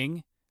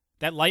laughing,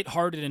 that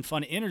lighthearted and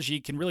fun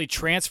energy can really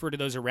transfer to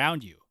those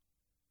around you.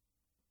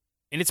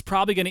 And it's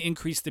probably going to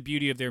increase the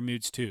beauty of their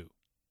moods too.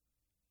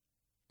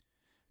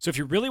 So if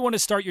you really want to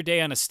start your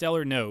day on a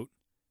stellar note,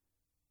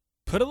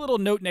 put a little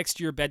note next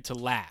to your bed to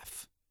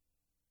laugh.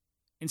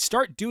 And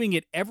start doing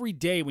it every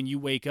day when you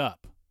wake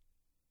up.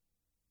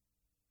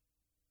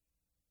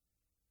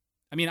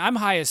 I mean, I'm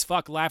high as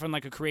fuck laughing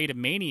like a creative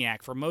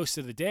maniac for most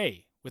of the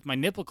day with my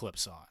nipple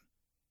clips on.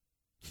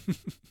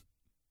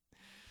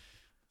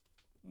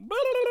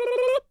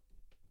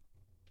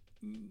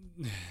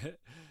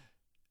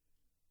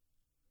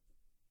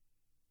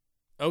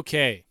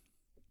 Okay.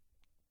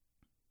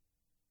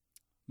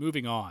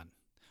 Moving on.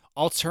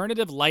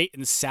 Alternative light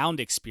and sound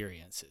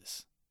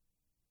experiences.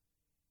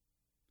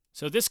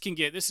 So this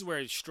is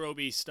where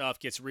strobe stuff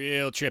gets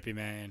real trippy,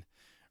 man.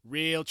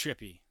 Real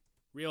trippy.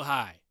 Real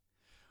high.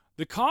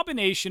 The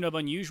combination of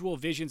unusual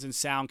visions and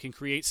sound can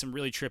create some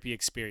really trippy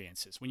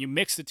experiences when you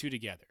mix the two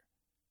together.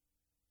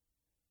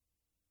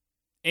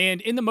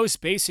 And in the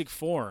most basic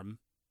form,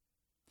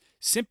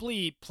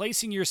 simply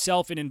placing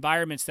yourself in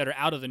environments that are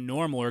out of the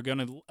normal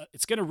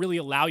it's going to really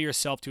allow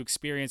yourself to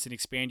experience and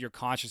expand your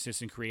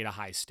consciousness and create a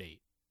high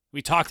state.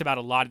 We talked about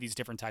a lot of these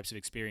different types of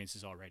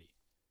experiences already.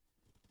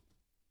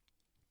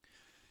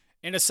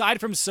 And aside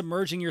from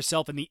submerging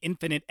yourself in the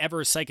infinite,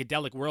 ever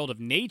psychedelic world of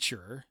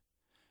nature,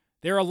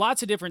 there are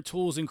lots of different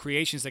tools and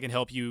creations that can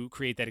help you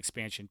create that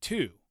expansion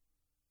too,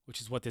 which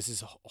is what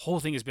this whole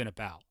thing has been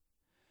about.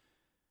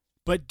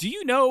 But do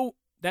you know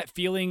that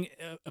feeling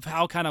of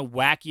how kind of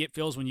wacky it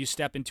feels when you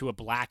step into a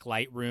black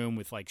light room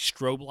with like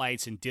strobe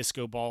lights and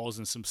disco balls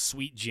and some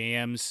sweet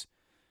jams,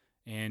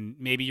 and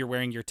maybe you're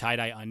wearing your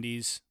tie-dye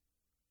undies?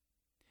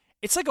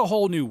 It's like a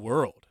whole new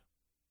world.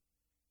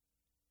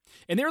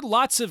 And there are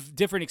lots of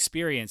different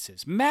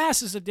experiences,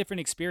 masses of different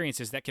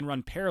experiences that can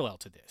run parallel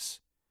to this,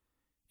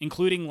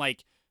 including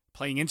like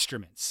playing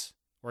instruments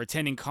or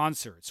attending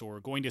concerts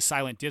or going to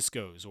silent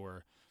discos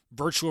or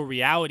virtual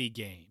reality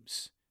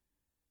games,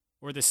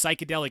 or the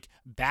psychedelic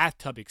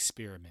bathtub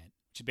experiment,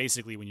 which is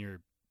basically when you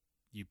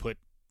put,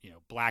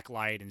 black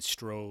light and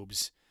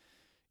strobes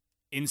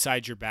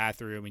inside your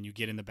bathroom and you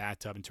get in the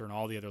bathtub and turn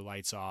all the other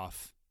lights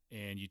off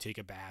and you take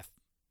a bath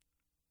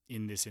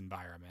in this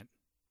environment.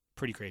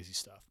 Pretty crazy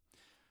stuff.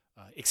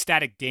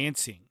 Ecstatic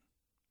dancing,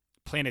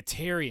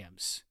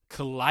 planetariums,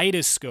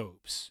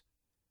 kaleidoscopes,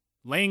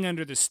 laying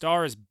under the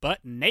stars butt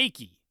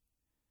naked,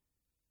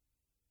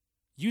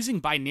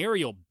 using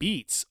binaural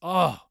beats.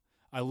 Oh,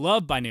 I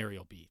love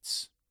binaural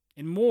beats,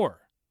 and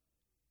more.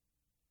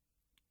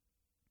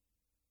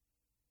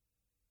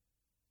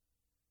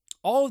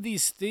 All of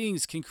these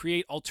things can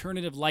create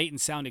alternative light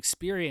and sound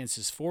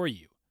experiences for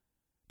you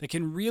that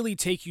can really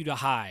take you to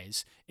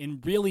highs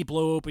and really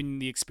blow open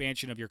the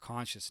expansion of your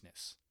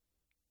consciousness.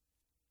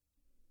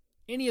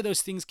 Any of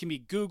those things can be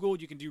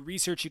Googled. You can do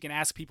research. You can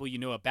ask people you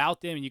know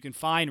about them, and you can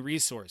find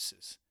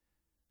resources.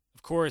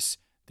 Of course,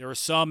 there are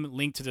some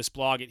linked to this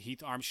blog at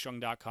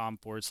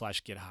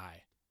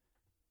heatharmstrong.com/get-high.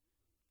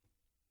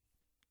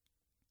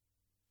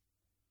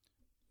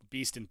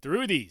 Beasting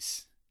through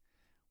these.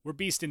 We're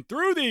beasting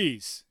through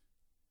these.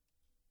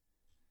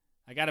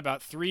 I got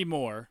about 3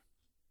 more,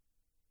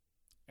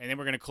 and then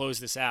we're going to close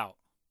this out.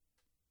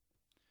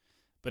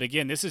 But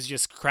again, this is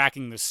just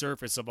cracking the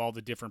surface of all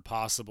the different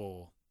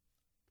possible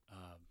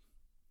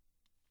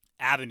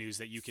avenues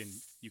that you can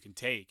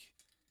take.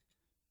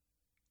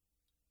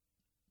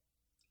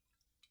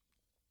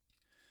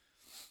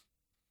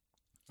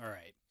 All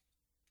right.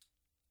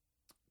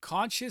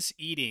 Conscious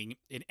eating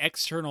and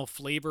external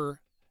flavor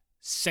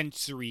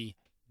sensory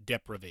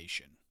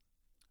deprivation.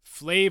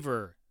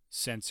 Flavor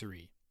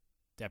sensory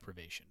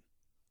deprivation.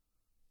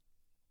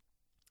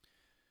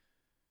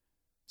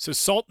 So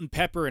salt and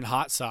pepper and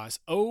hot sauce.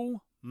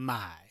 Oh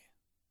my.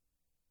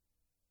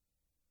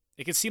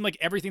 It can seem like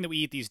everything that we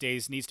eat these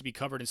days needs to be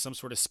covered in some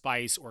sort of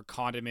spice or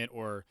condiment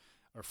or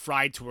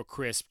fried to a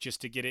crisp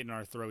just to get it in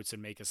our throats and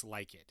make us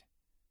like it,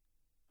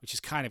 which is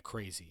kind of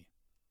crazy.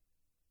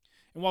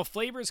 And while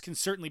flavors can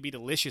certainly be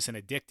delicious and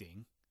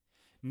addicting,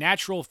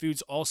 natural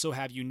foods also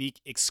have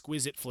unique,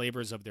 exquisite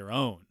flavors of their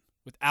own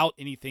without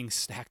anything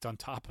stacked on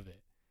top of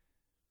it.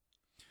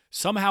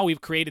 Somehow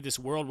we've created this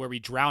world where we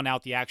drown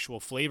out the actual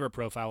flavor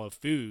profile of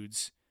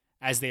foods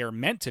as they are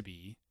meant to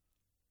be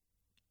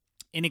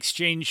in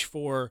exchange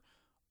for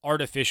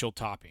artificial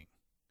topping.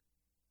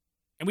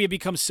 And we have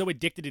become so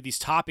addicted to these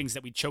toppings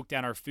that we choke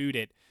down our food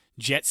at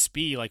jet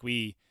speed like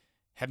we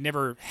have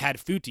never had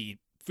food to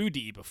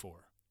eat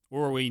before,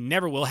 or we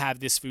never will have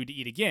this food to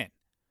eat again.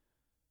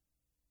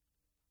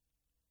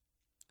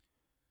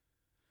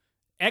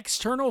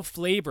 External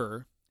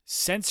flavor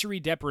sensory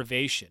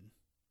deprivation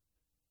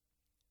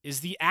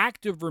is the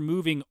act of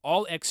removing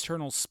all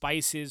external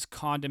spices,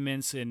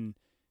 condiments, and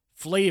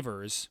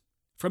flavors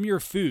from your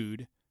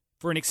food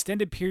for an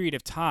extended period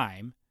of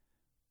time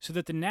so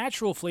that the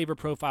natural flavor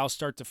profiles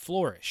start to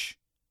flourish.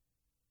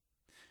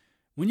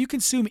 When you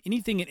consume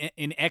anything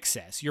in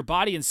excess, your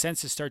body and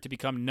senses start to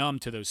become numb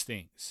to those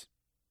things.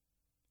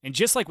 And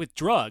just like with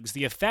drugs,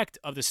 the effect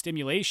of the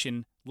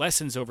stimulation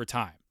lessens over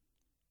time.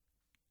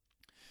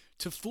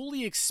 To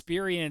fully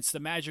experience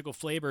the magical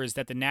flavors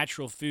that the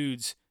natural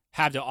foods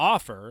have to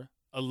offer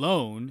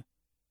alone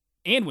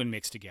and when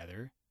mixed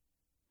together,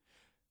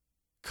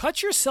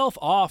 cut yourself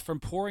off from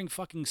pouring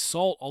fucking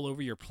salt all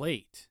over your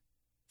plate,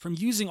 from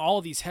using all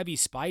of these heavy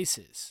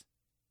spices.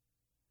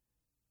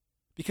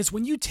 Because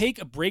when you take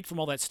a break from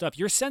all that stuff,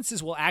 your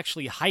senses will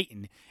actually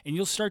heighten and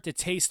you'll start to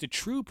taste the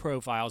true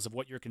profiles of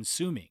what you're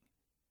consuming.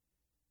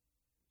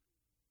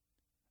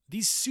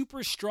 These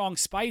super strong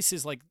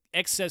spices like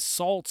excess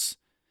salts,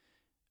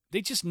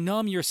 they just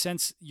numb your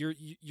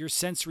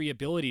sensory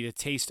ability to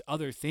taste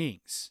other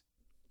things.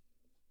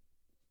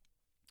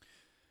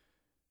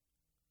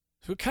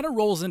 So it kind of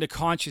rolls into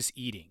conscious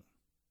eating.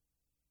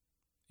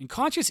 And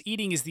conscious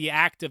eating is the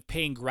act of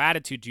paying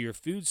gratitude to your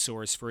food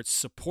source for its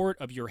support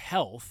of your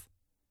health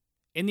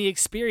and the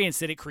experience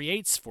that it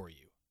creates for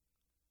you.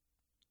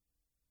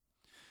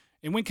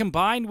 And when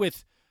combined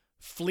with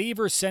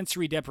flavor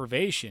sensory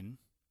deprivation,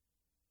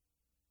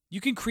 you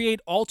can create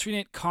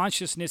alternate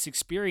consciousness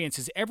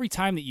experiences every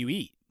time that you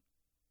eat.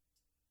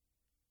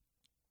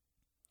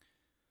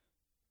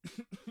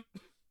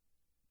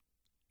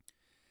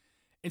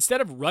 Instead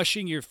of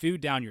rushing your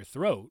food down your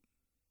throat,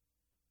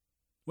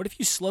 what if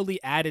you slowly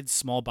added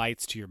small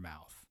bites to your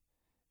mouth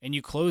and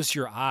you closed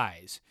your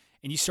eyes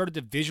and you started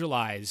to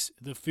visualize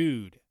the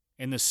food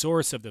and the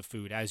source of the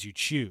food as you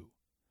chew?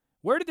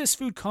 Where did this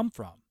food come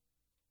from?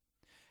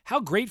 How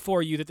grateful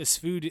are you that this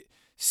food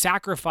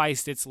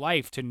sacrificed its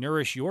life to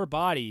nourish your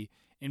body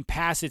and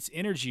pass its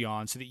energy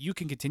on so that you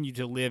can continue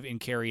to live and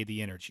carry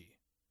the energy?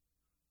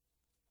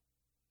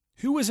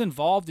 Who was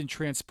involved in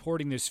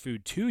transporting this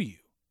food to you?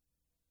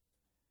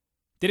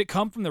 Did it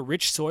come from the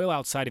rich soil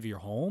outside of your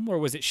home, or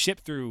was it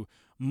shipped through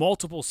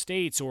multiple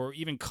states or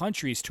even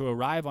countries to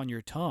arrive on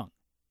your tongue?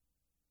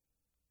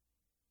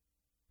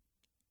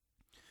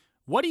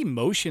 What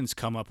emotions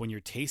come up when you're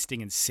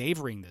tasting and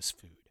savoring this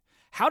food?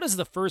 How does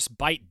the first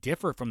bite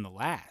differ from the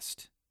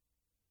last?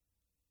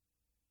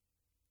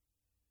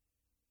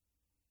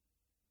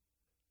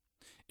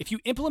 If you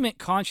implement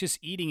conscious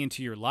eating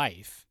into your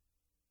life,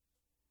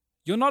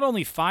 you'll not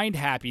only find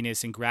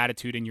happiness and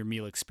gratitude in your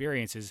meal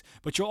experiences,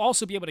 but you'll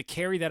also be able to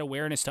carry that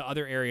awareness to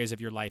other areas of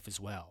your life as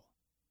well.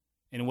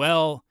 And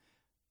well,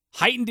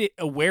 heightened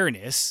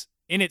awareness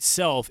in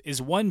itself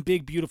is one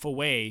big, beautiful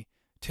way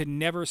to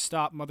never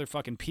stop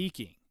motherfucking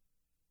peaking.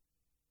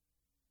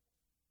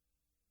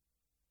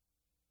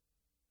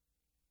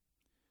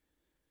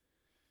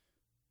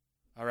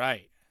 All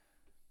right.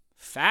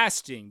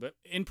 Fasting, but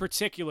in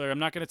particular, I'm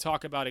not going to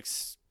talk about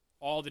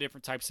all the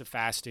different types of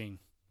fasting.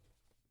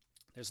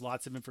 There's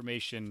lots of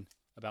information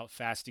about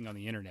fasting on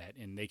the internet,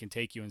 and they can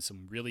take you in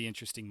some really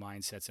interesting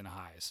mindsets and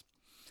highs.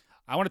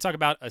 I want to talk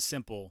about a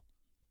simple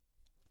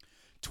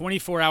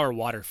 24-hour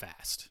water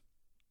fast.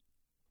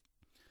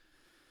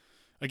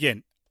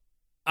 Again,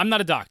 I'm not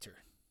a doctor.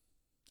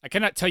 I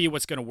cannot tell you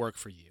what's going to work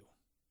for you.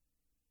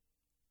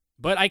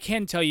 But I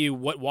can tell you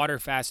what water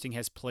fasting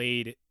has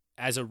played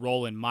as a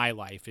role in my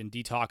life in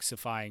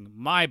detoxifying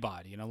my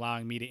body and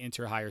allowing me to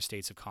enter higher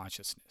states of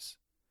consciousness.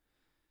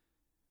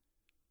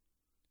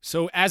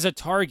 So as a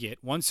target,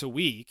 once a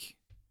week,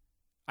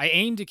 I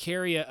aim to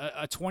carry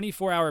a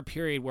 24-hour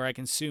period where I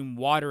consume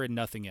water and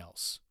nothing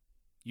else,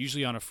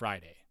 usually on a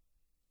Friday.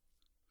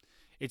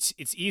 It's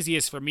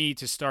easiest for me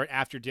to start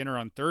after dinner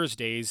on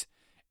Thursdays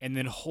and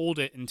then hold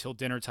it until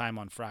dinner time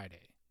on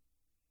Friday.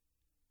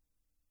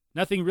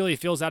 Nothing really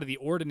feels out of the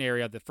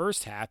ordinary of the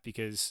first half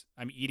because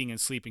I'm eating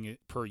and sleeping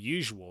per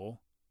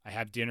usual. I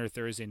have dinner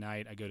Thursday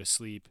night, I go to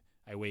sleep,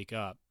 I wake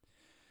up.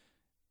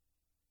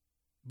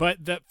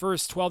 But the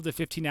first 12 to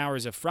 15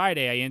 hours of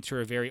Friday, I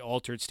enter a very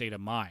altered state of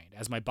mind,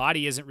 as my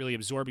body isn't really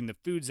absorbing the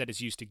foods that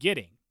it's used to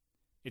getting.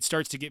 it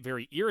starts to get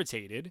very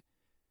irritated.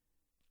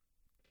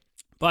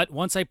 But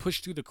once I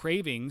push through the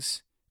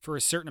cravings for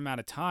a certain amount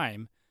of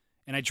time,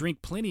 and I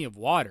drink plenty of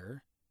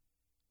water,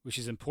 which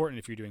is important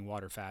if you're doing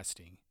water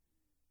fasting,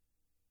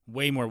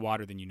 way more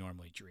water than you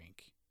normally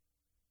drink,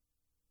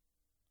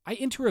 I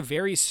enter a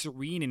very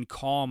serene and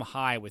calm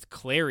high with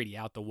clarity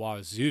out the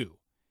wazoo,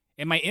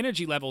 and my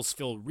energy levels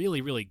feel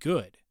really, really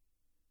good.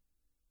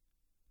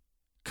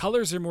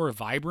 Colors are more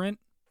vibrant,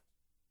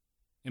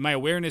 and my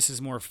awareness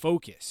is more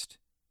focused.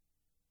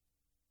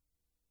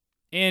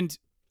 And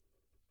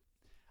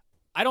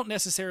I don't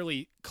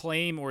necessarily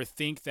claim or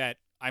think that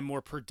I'm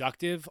more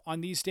productive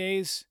on these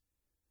days,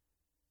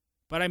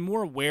 but I'm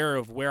more aware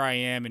of where I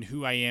am and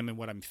who I am and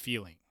what I'm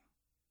feeling.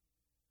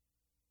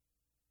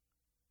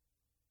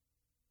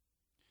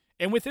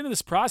 And within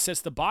this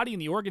process, the body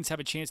and the organs have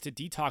a chance to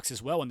detox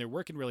as well, and they're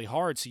working really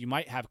hard, so you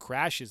might have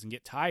crashes and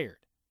get tired.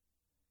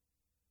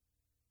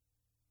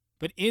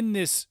 But in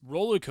this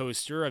roller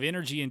coaster of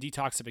energy and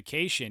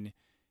detoxification,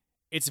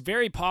 it's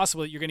very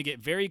possible that you're going to get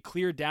very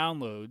clear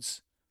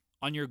downloads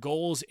on your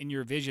goals and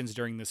your visions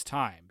during this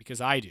time, because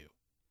I do.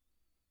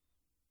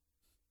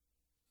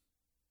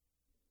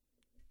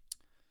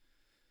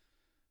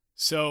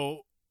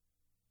 So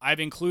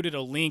I've included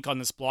a link on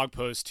this blog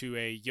post to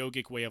a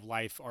Yogic Way of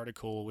Life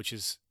article, which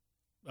is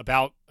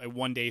about a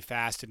one-day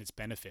fast and its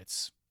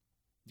benefits.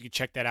 You can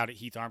check that out at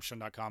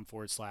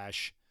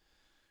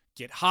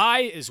heatharmstrong.com/get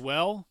high as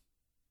well.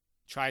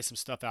 Try some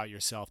stuff out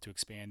yourself to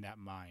expand that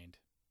mind.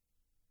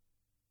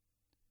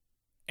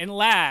 And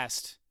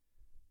last,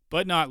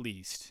 but not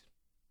least,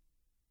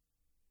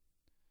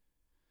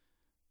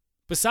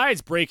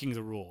 besides breaking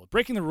the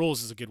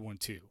rules is a good one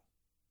too.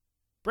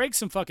 Break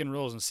some fucking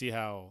rules and see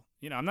how,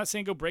 I'm not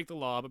saying go break the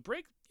law, but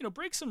break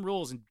some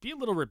rules and be a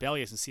little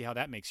rebellious and see how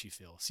that makes you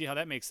feel. See how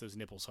that makes those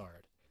nipples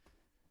hard.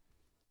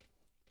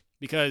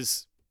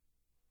 Because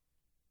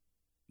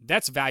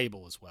that's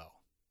valuable as well.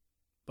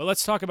 But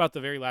let's talk about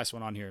the very last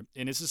one on here.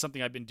 And this is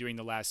something I've been doing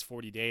the last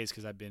 40 days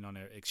because I've been on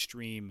an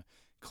extreme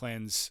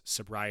cleanse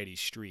sobriety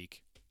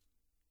streak.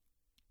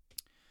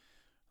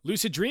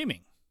 Lucid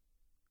dreaming.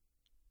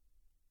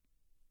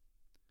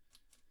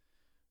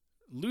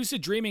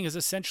 Lucid dreaming is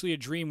essentially a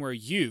dream where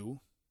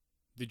you,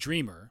 the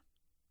dreamer,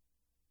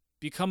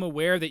 become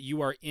aware that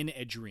you are in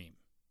a dream.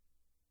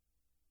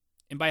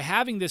 And by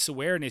having this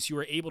awareness, you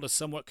are able to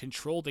somewhat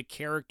control the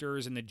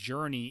characters and the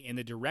journey and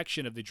the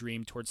direction of the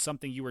dream towards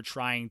something you are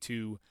trying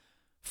to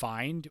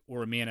find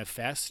or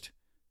manifest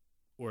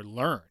or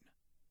learn.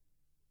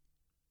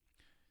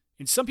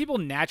 And some people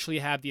naturally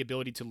have the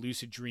ability to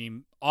lucid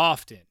dream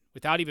often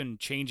without even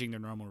changing their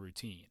normal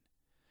routine.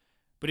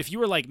 But if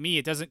you are like me,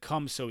 it doesn't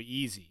come so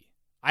easy.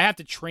 I have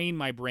to train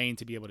my brain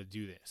to be able to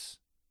do this.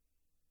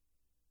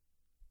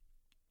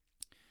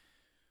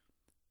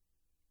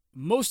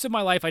 Most of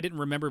my life, I didn't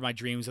remember my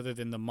dreams other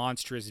than the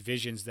monstrous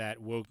visions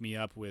that woke me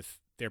up with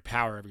their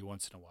power every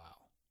once in a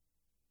while.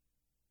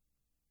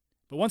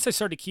 But once I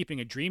started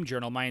keeping a dream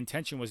journal, my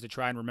intention was to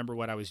try and remember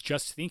what I was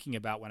just thinking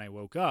about when I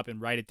woke up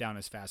and write it down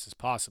as fast as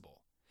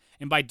possible.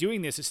 And by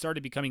doing this, it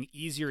started becoming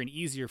easier and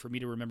easier for me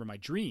to remember my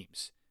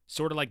dreams,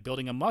 sort of like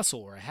building a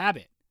muscle or a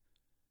habit.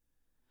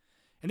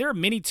 And there are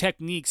many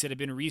techniques that have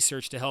been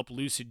researched to help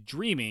lucid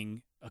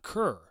dreaming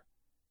occur.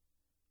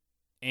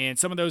 And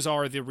some of those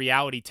are the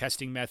reality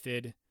testing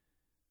method,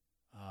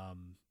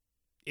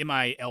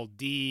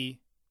 MILD,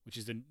 which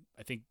is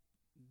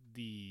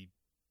the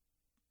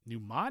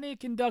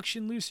mnemonic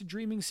induction lucid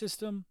dreaming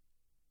system,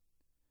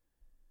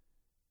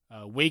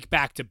 wake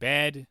back to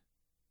bed.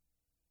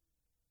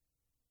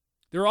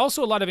 There are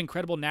also a lot of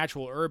incredible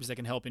natural herbs that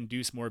can help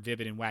induce more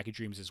vivid and wacky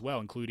dreams as well,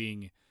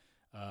 including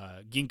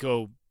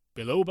ginkgo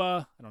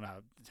biloba, I don't know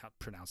how to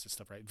pronounce this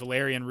stuff right,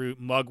 valerian root,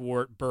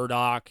 mugwort,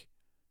 burdock,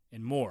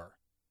 and more.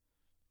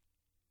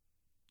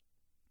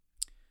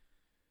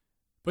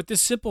 But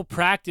this simple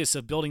practice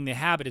of building the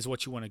habit is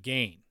what you want to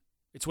gain.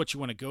 It's what you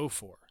want to go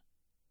for.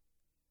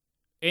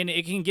 And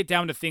it can get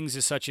down to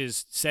things such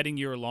as setting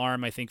your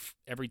alarm, I think,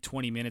 every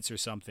 20 minutes or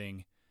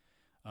something.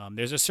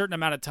 There's a certain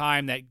amount of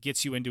time that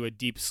gets you into a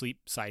deep sleep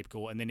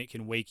cycle, and then it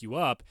can wake you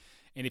up.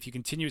 And if you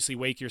continuously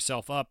wake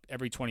yourself up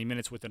every 20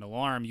 minutes with an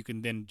alarm, you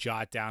can then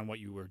jot down what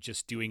you were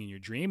just doing in your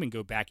dream and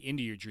go back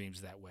into your dreams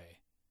that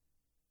way.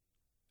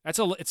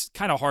 It's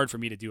kind of hard for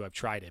me to do. I've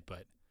tried it,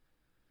 but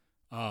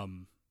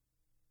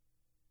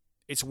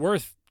it's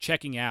worth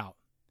checking out.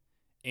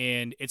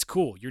 And it's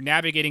cool. You're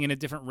navigating in a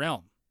different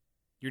realm.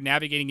 You're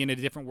navigating in a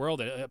different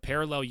world, a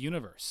parallel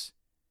universe.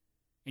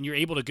 And you're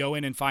able to go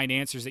in and find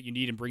answers that you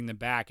need and bring them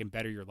back and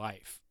better your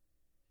life.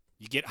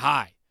 You get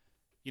high.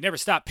 You never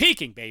stop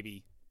peaking,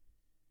 baby.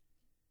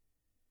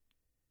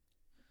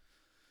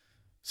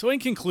 So in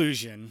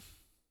conclusion,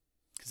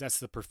 because that's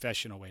the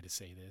professional way to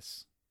say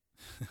this,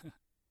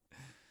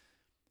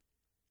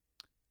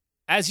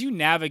 as you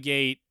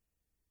navigate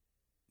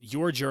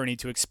your journey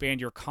to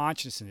expand your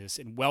consciousness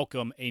and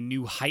welcome a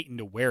new heightened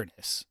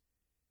awareness,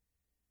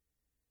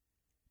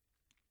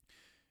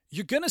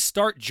 you're going to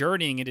start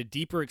journeying into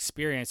deeper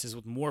experiences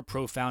with more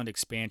profound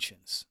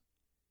expansions.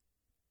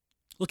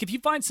 Look, if you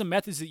find some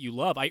methods that you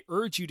love, I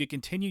urge you to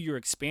continue your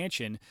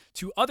expansion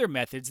to other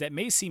methods that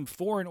may seem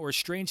foreign or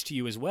strange to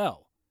you as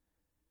well.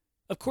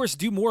 Of course,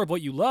 do more of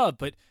what you love,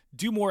 but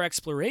do more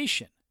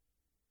exploration.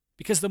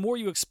 Because the more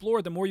you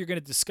explore, the more you're going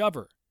to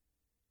discover.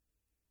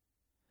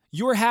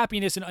 Your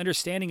happiness and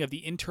understanding of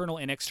the internal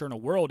and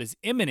external world is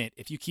imminent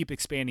if you keep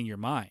expanding your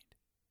mind.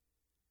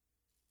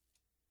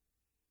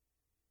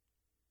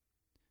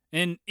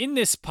 And in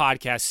this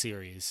podcast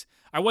series,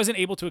 I wasn't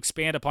able to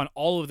expand upon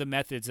all of the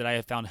methods that I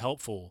have found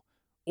helpful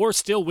or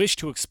still wish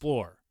to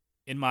explore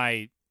in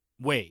my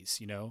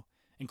ways,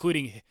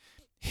 including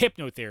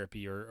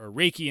hypnotherapy or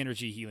Reiki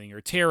energy healing or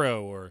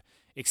tarot or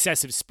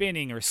excessive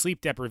spinning or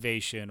sleep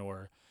deprivation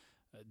or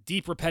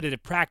deep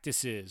repetitive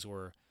practices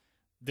or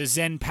the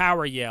Zen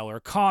power yell or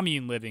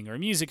commune living or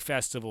music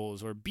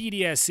festivals or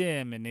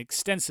BDSM and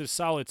extensive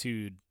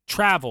solitude,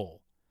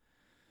 travel,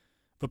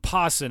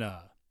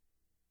 Vipassana,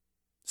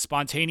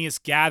 spontaneous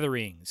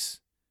gatherings,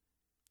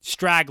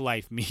 Strag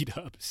Life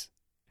meetups.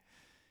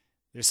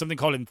 There's something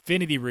called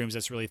infinity rooms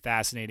that's really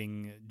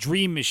fascinating.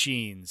 Dream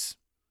machines.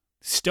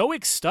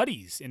 Stoic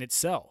studies in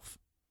itself.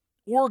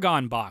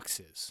 Orgone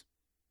boxes.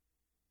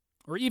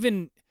 Or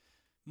even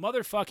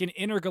motherfucking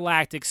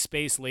intergalactic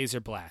space laser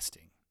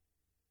blasting.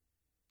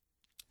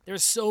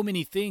 There's so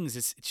many things.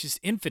 It's just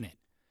infinite.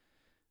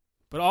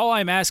 But all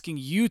I'm asking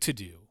you to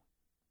do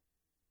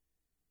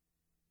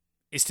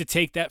is to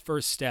take that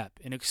first step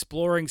in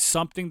exploring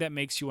something that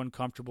makes you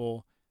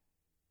uncomfortable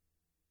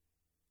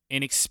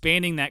and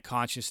expanding that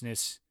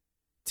consciousness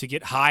to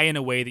get high in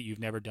a way that you've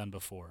never done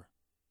before.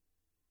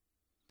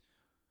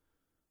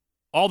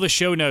 All the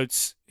show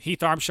notes,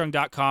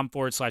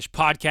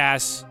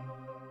 heatharmstrong.com/podcasts,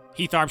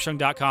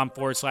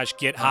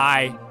 heatharmstrong.com/get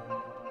high.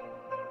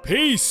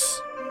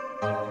 Peace.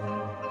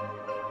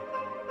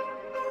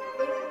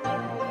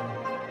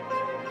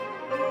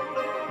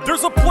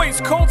 There's a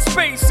place called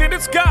space and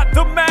it's got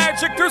the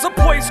magic. There's a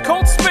place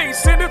called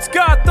space and it's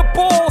got the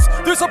balls.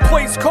 There's a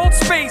place called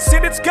space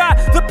and it's got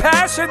the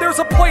passion. There's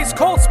a place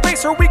called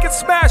space where we can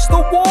smash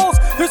the walls.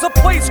 There's a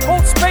place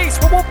called space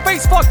where we'll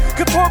face fuck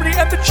conformity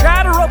and the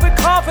chatter of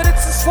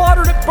incompetence is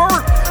slaughtered at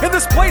birth. In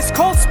this place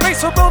called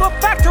space we'll build a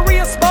factory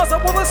of smiles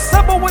that will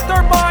assemble with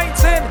their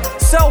minds and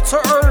sell to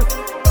earth.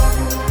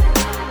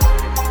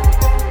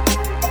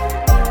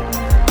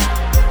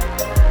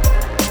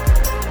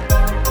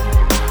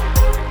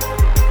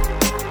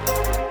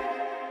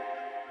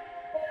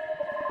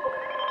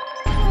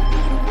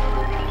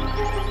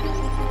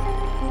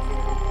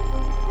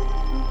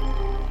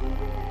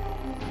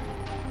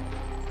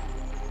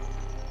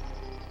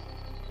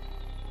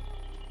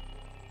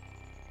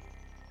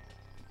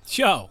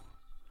 Yo,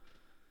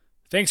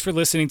 thanks for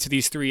listening to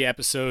these 3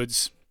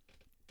 episodes.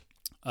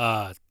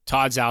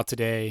 Todd's out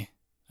today.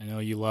 I know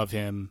you love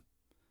him.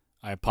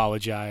 I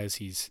apologize.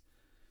 He's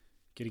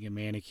getting a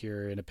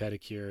manicure and a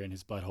pedicure and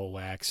his butthole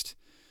waxed.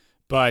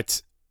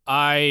 But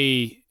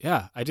I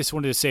just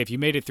wanted to say, if you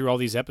made it through all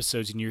these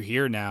episodes and you're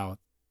here now,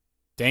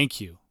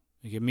 thank you.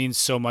 It means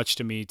so much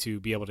to me to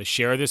be able to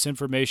share this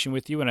information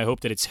with you, and I hope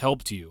that it's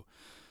helped you.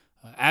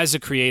 As a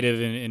creative,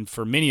 and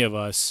for many of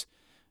us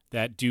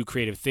that do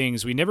creative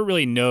things, we never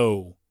really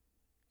know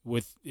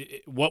with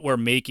what we're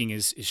making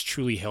is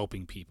truly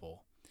helping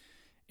people.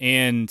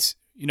 And,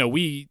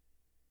 we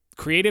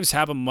creatives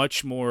have a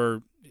much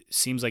more,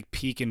 seems like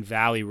peak and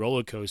valley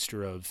roller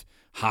coaster of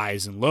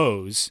highs and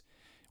lows,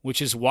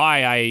 which is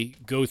why I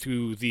go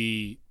through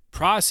the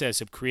process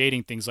of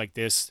creating things like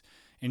this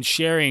and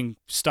sharing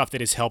stuff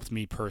that has helped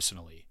me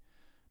personally,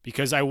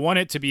 because I want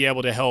it to be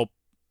able to help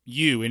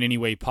you in any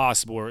way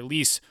possible, or at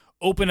least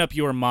open up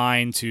your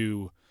mind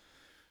to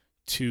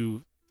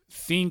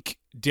think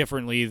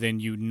differently than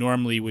you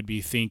normally would be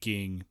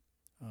thinking,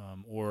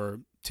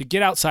 or to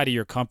get outside of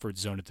your comfort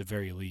zone at the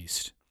very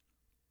least.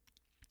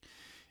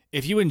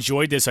 If you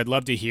enjoyed this, I'd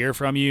love to hear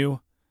from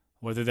you,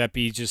 whether that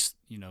be just,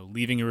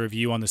 leaving a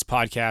review on this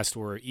podcast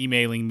or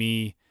emailing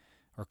me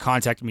or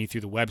contacting me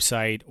through the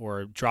website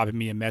or dropping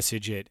me a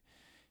message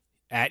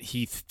at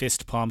Heath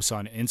Fist Pumps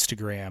on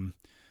Instagram.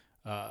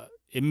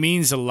 It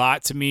means a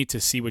lot to me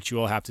to see what you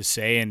all have to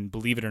say, and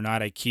believe it or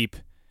not, I keep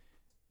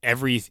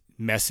every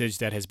message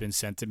that has been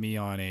sent to me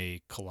on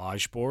a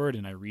collage board,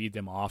 and I read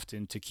them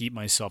often to keep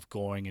myself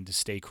going and to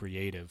stay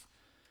creative.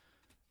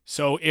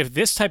 So if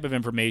this type of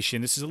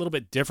information, this is a little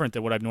bit different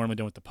than what I've normally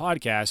done with the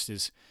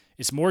podcast,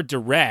 it's more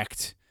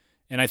direct,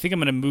 and I think I'm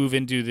going to move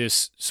into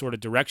this sort of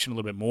direction a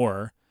little bit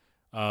more,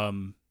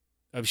 of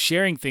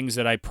sharing things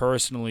that I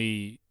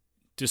personally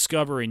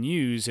discover and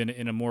use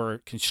in a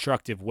more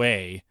constructive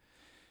way.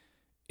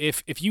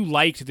 If you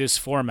liked this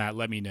format,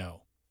 let me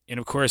know. And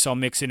of course, I'll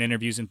mix in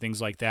interviews and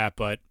things like that,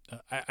 but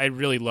I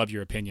really love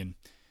your opinion.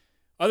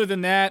 Other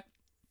than that,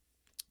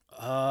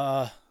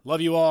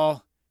 love you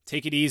all.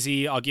 Take it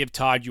easy. I'll give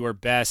Todd your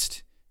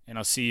best, and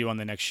I'll see you on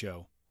the next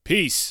show.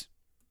 Peace.